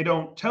that they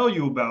don't tell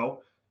you about.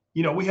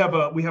 We have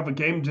a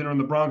game dinner in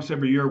the Bronx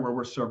every year where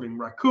we're serving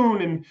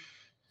raccoon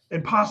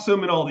and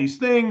possum and all these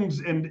things.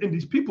 And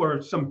these people are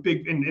some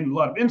big in a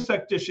lot of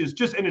insect dishes,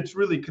 and it's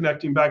really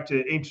connecting back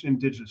to ancient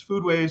indigenous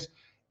foodways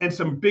and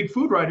some big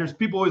food writers.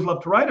 People always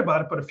love to write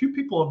about it, but a few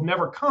people have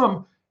never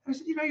come. I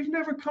said, you've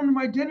never come to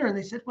my dinner. And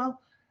they said, well,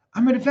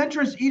 I'm an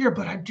adventurous eater,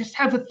 but I just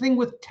have a thing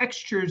with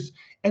textures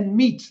and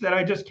meats that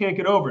I just can't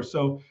get over.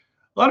 So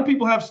a lot of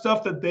people have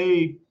stuff that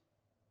they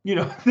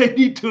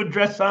need to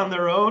address on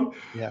their own.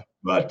 Yeah.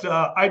 But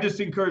I just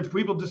encourage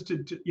people just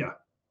to.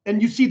 And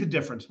you see the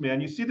difference,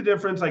 man. You see the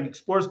difference. Like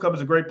Explorers Club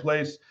is a great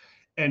place,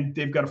 and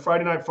they've got a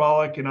Friday night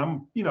frolic, and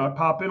I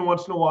pop in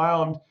once in a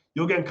while, and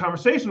you'll get in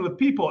conversation with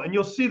people, and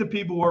you'll see the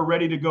people who are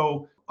ready to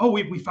go, oh,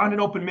 we found an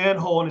open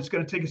manhole, and it's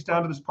going to take us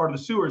down to this part of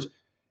the sewers.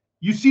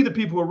 You see the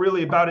people who are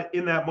really about it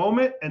in that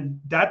moment, and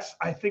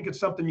I think it's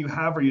something you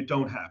have or you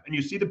don't have. And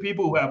you see the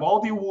people who have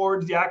all the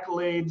awards, the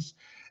accolades,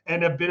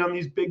 and have been on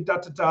these big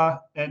da-da-da,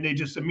 and they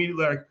just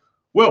immediately like,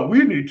 well,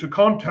 we need to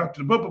contact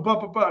the blah, blah, blah,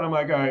 blah, blah. And I'm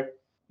like, all right,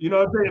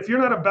 if you're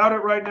not about it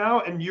right now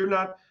and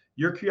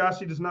your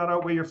curiosity does not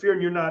outweigh your fear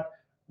and you're not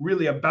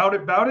really about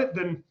it,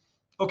 then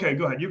okay,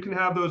 go ahead. You can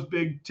have those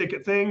big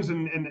ticket things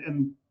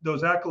and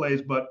those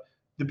accolades, but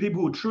the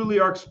people who truly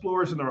are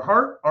explorers in their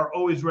heart are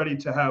always ready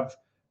to have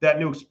that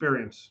new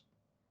experience.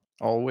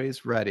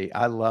 Always ready.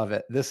 I love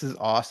it. This is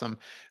awesome,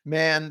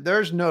 man.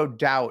 There's no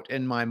doubt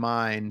in my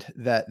mind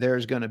that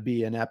there's going to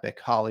be an epic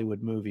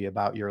Hollywood movie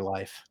about your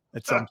life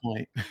at some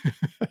point.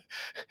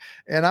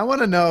 And I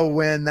want to know,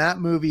 when that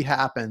movie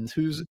happens,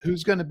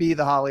 who's going to be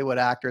the Hollywood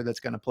actor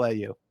that's going to play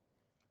you?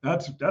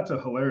 That's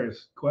a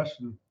hilarious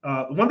question.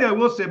 One thing I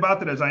will say about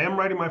that is I am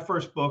writing my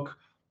first book.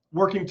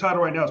 Working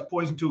title right now is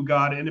Poison to a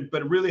God,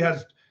 but it really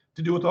has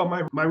to do with all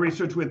my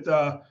research with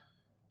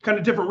kind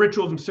of different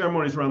rituals and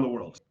ceremonies around the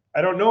world.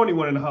 I don't know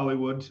anyone in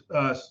Hollywood,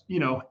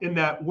 in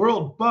that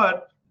world,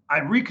 but I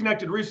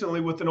reconnected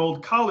recently with an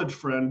old college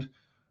friend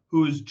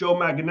who's Joe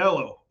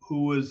Manganiello,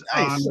 who was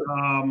Nice.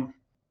 on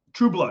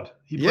True Blood.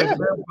 He played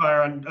the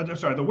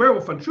vampire the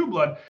werewolf on True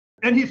Blood.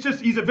 And he's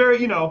a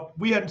very,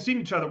 we hadn't seen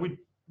each other.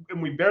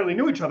 We barely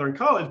knew each other in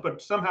college, but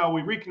somehow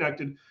we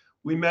reconnected.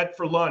 We met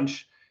for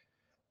lunch.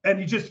 And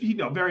he just,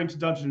 very into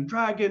Dungeons and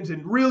Dragons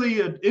and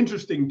really an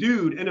interesting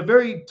dude and a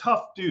very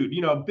tough dude,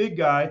 big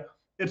guy.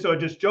 And so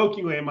just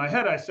jokingly in my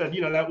head, I said,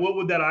 what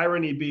would that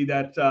irony be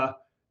that,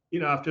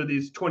 after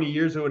these 20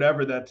 years or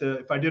whatever, that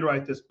if I did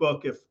write this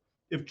book,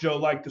 if Joe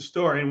liked the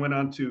story and went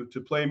on to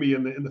play me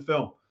in the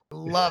film.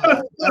 Love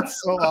it.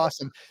 That's so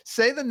awesome.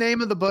 Say the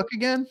name of the book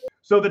again.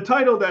 So the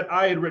title that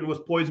I had written was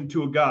Poison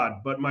to a God,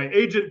 but my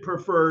agent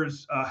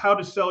prefers How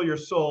to Sell Your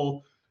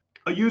Soul,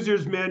 a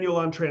user's manual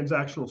on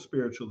transactional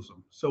spiritualism.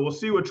 So we'll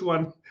see which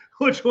one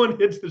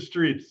hits the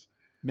streets.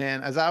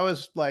 Man, as I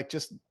was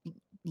just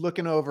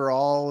looking over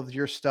all of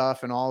your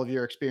stuff and all of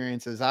your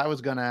experiences, I was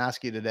going to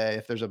ask you today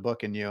if there's a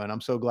book in you, and I'm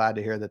so glad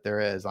to hear that there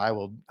is. I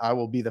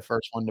will be the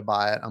first one to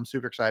buy it. I'm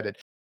super excited.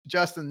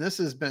 Justin, this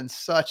has been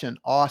such an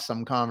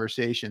awesome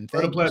conversation.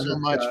 Thank you so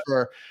much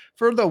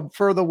for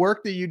the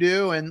work that you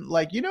do, and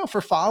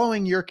for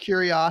following your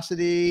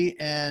curiosity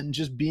and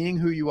just being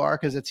who you are,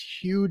 because it's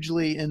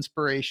hugely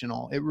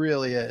inspirational. It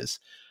really is.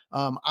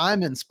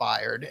 I'm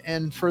inspired.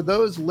 And for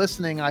those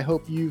listening, I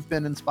hope you've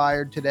been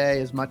inspired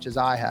today as much as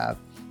I have.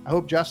 I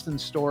hope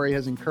Justin's story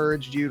has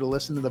encouraged you to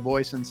listen to the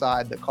voice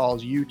inside that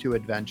calls you to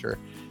adventure,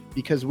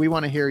 because we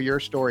want to hear your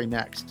story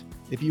next.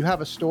 If you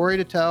have a story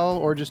to tell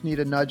or just need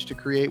a nudge to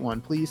create one,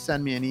 please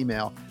send me an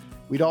email.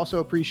 We'd also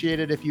appreciate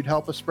it if you'd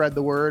help us spread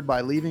the word by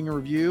leaving a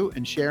review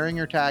and sharing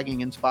or tagging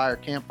Inspire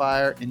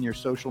Campfire in your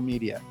social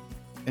media.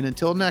 And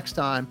until next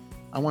time,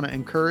 I want to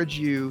encourage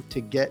you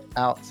to get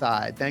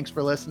outside. Thanks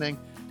for listening.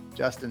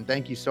 Justin,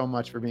 thank you so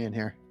much for being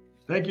here.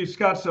 Thank you,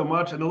 Scott, so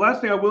much. And the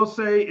last thing I will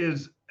say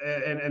is,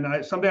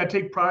 something I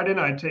take pride in,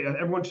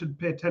 everyone should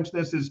pay attention to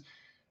this, is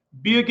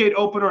be a gate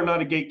opener,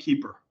 not a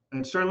gatekeeper.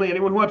 And certainly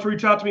anyone who wants to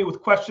reach out to me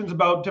with questions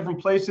about different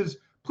places,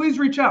 please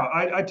reach out.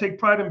 I take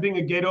pride in being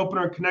a gate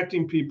opener and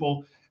connecting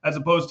people, as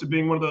opposed to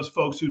being one of those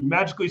folks who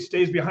magically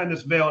stays behind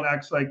this veil and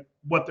acts like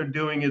what they're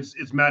doing is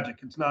magic.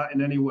 It's not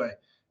in any way.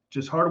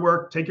 Just hard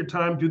work, take your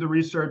time, do the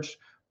research,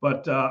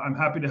 but I'm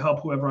happy to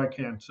help whoever I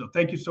can. So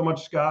thank you so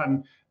much, Scott,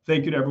 and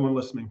thank you to everyone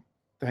listening.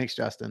 Thanks,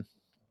 Justin.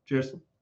 Cheers.